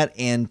is that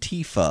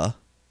Antifa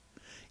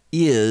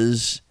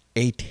is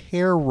a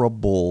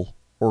terrible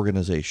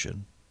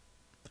organization.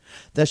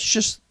 That's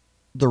just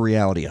the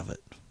reality of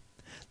it.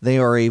 They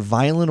are a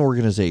violent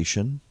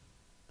organization,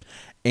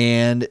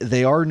 and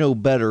they are no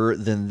better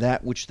than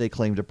that which they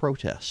claim to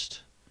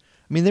protest.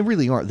 I mean, they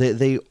really aren't.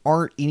 They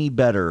aren't any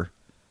better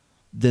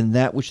than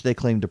that which they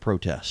claim to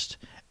protest.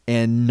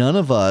 And none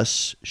of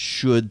us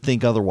should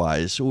think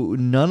otherwise.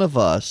 None of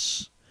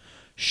us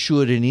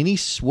should in any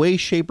way,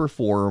 shape, or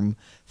form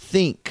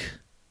think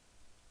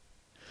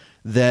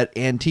that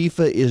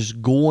Antifa is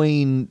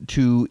going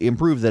to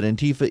improve, that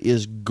Antifa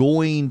is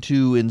going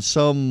to, in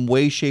some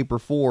way, shape, or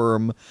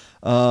form,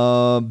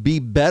 be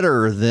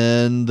better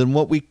than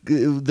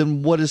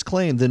what is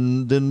claimed,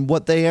 than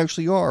what they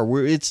actually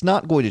are. It's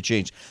not going to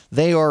change.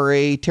 They are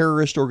a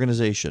terrorist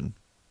organization.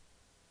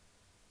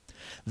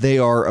 They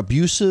are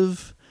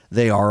abusive.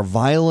 They are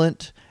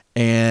violent,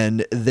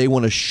 and they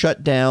want to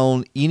shut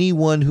down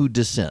anyone who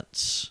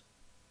dissents.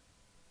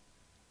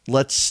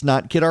 Let's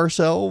not kid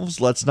ourselves.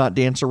 Let's not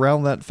dance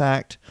around that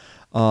fact.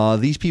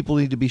 These people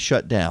need to be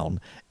shut down.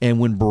 And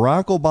when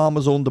Barack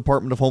Obama's own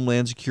Department of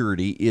Homeland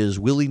Security is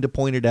willing to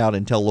point it out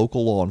and tell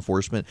local law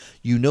enforcement,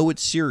 you know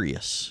it's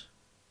serious.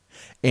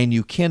 And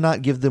you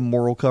cannot give them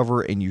moral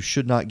cover, and you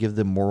should not give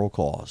them moral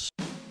cause.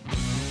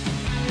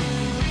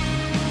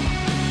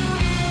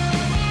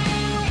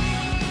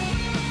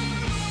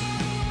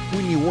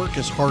 When you work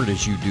as hard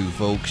as you do,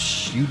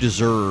 folks, you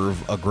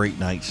deserve a great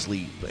night's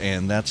sleep.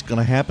 And that's going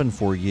to happen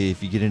for you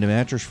if you get into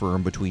Mattress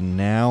Firm between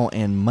now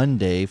and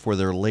Monday for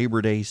their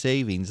Labor Day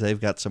savings. They've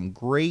got some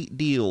great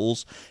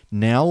deals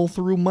now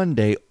through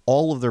Monday.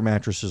 All of their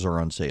mattresses are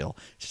on sale.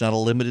 It's not a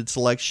limited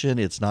selection.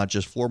 It's not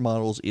just floor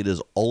models. It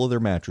is all of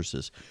their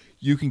mattresses.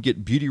 You can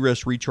get Beauty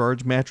Rest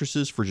Recharge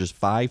mattresses for just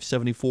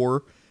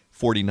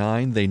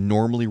 $574.49. They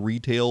normally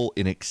retail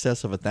in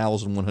excess of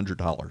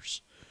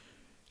 $1,100.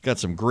 Got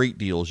some great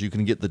deals. You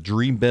can get the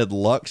Dream Bed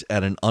Luxe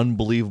at an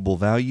unbelievable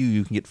value.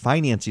 You can get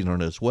financing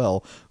on it as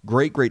well.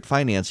 Great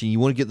financing. You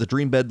want to get the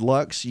Dream Bed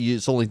Luxe?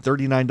 It's only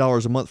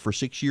 $39 a month for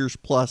 6 years,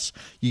 plus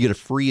you get a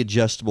free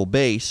adjustable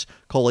base.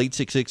 Call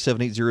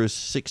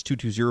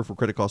 866-780-6220 for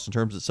credit costs and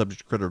terms. It's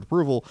subject to credit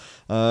approval.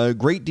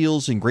 Great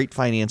deals and great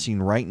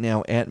financing right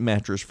now at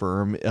Mattress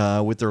Firm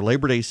with their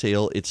Labor Day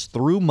sale. It's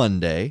through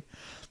Monday.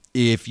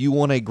 If you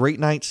want a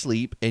great night's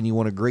sleep and you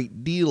want a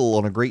great deal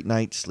on a great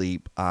night's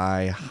sleep,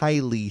 I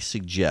highly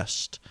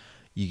suggest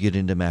you get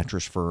into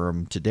Mattress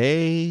Firm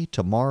today,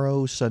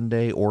 tomorrow,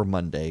 Sunday, or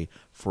Monday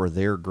for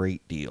their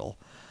great deal.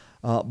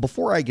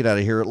 Before I get out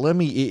of here, let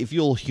me, if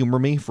you'll humor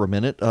me for a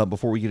minute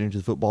before we get into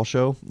the football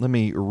show, let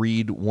me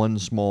read one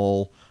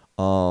small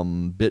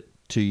bit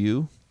to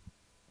you.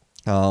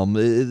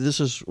 This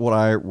is what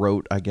I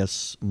wrote, I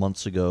guess,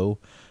 months ago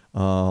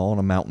on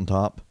a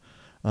mountaintop.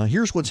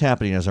 Here's what's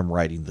happening as I'm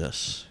writing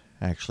this,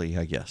 actually,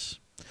 I guess.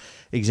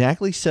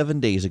 Exactly 7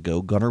 days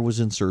ago, Gunnar was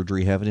in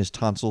surgery having his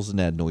tonsils and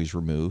adenoids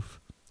removed.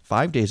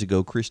 5 days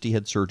ago, Christy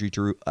had surgery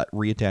to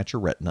reattach her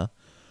retina.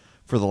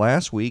 For the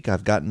last week,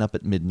 I've gotten up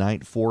at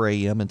midnight, 4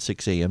 a.m. and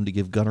 6 a.m. to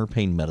give Gunnar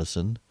pain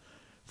medicine.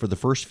 For the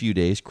first few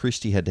days,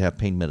 Christy had to have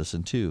pain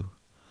medicine too.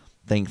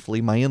 Thankfully,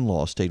 my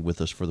in-laws stayed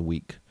with us for the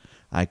week.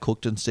 I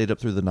cooked and stayed up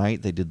through the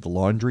night. They did the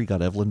laundry,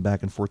 got Evelyn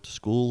back and forth to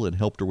school, and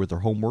helped her with her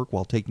homework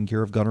while taking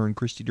care of Gunnar and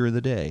Christy during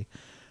the day.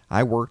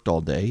 I worked all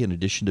day. In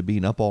addition to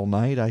being up all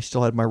night, I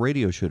still had my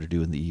radio show to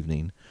do in the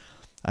evening.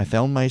 I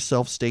found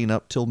myself staying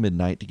up till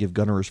midnight to give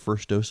Gunnar his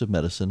first dose of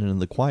medicine, and in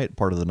the quiet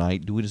part of the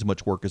night, doing as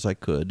much work as I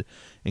could,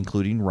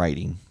 including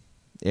writing.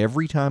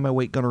 Every time I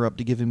wake Gunnar up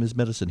to give him his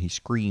medicine, he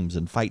screams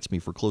and fights me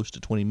for close to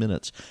 20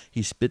 minutes.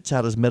 He spits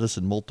out his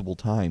medicine multiple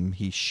times.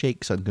 He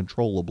shakes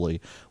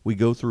uncontrollably. We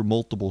go through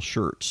multiple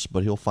shirts,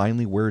 but he'll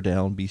finally wear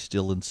down, be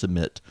still, and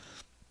submit.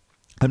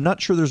 I'm not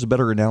sure there's a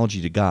better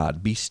analogy to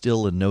God. Be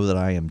still and know that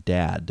I am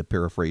Dad, to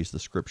paraphrase the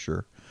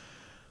scripture.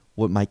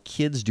 What my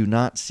kids do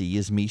not see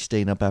is me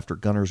staying up after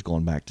Gunnar's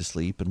gone back to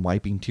sleep and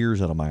wiping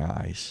tears out of my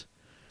eyes.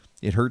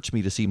 It hurts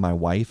me to see my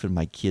wife and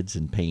my kids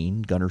in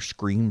pain. Gunnar's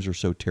screams are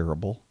so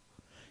terrible.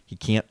 He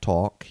can't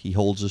talk. He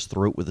holds his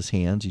throat with his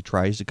hands. He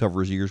tries to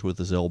cover his ears with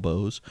his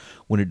elbows.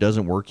 When it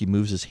doesn't work, he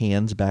moves his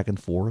hands back and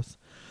forth.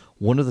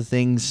 One of the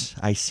things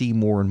I see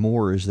more and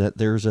more is that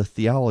there's a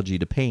theology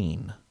to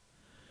pain.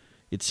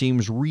 It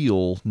seems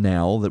real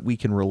now that we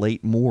can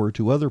relate more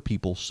to other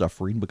people's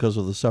suffering because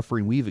of the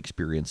suffering we've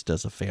experienced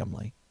as a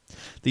family.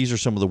 These are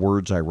some of the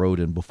words I wrote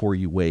in Before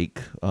You Wake.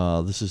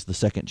 This is the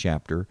second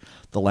chapter.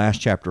 The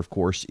last chapter, of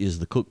course, is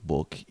the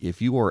cookbook.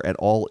 If you are at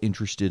all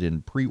interested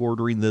in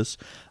pre-ordering this,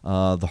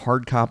 the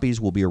hard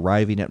copies will be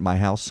arriving at my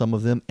house, some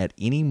of them at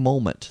any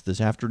moment this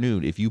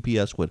afternoon, if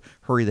UPS would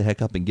hurry the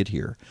heck up and get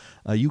here.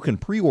 You can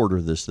pre-order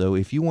this, though,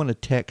 if you want to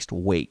text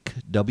WAKE,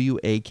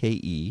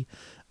 W-A-K-E,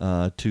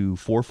 to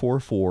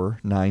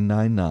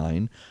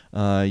 444-999.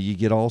 You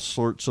get all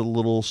sorts of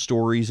little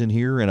stories in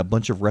here and a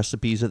bunch of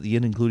recipes at the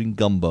end, including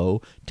gumbo.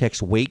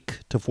 Text WAKE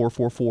to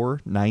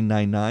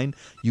 444-999.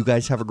 You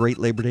guys have a great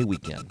Labor Day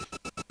weekend.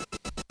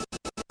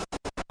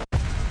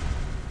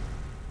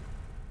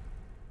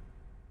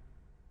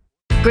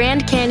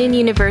 Grand Canyon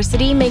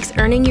University makes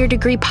earning your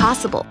degree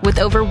possible with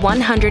over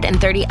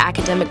 130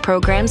 academic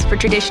programs for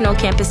traditional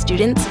campus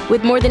students,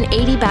 with more than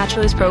 80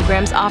 bachelor's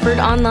programs offered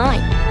online.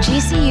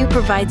 GCU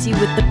provides you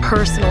with the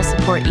personal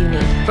support you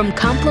need, from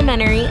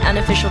complimentary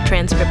unofficial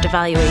transcript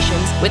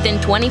evaluations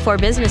within 24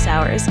 business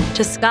hours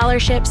to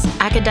scholarships,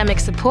 academic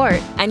support,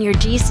 and your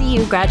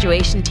GCU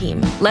graduation team,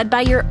 led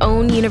by your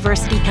own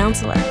university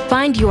counselor.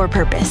 Find your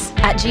purpose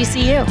at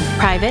GCU.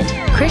 Private,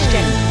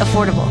 Christian,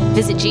 affordable.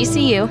 Visit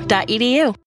gcu.edu.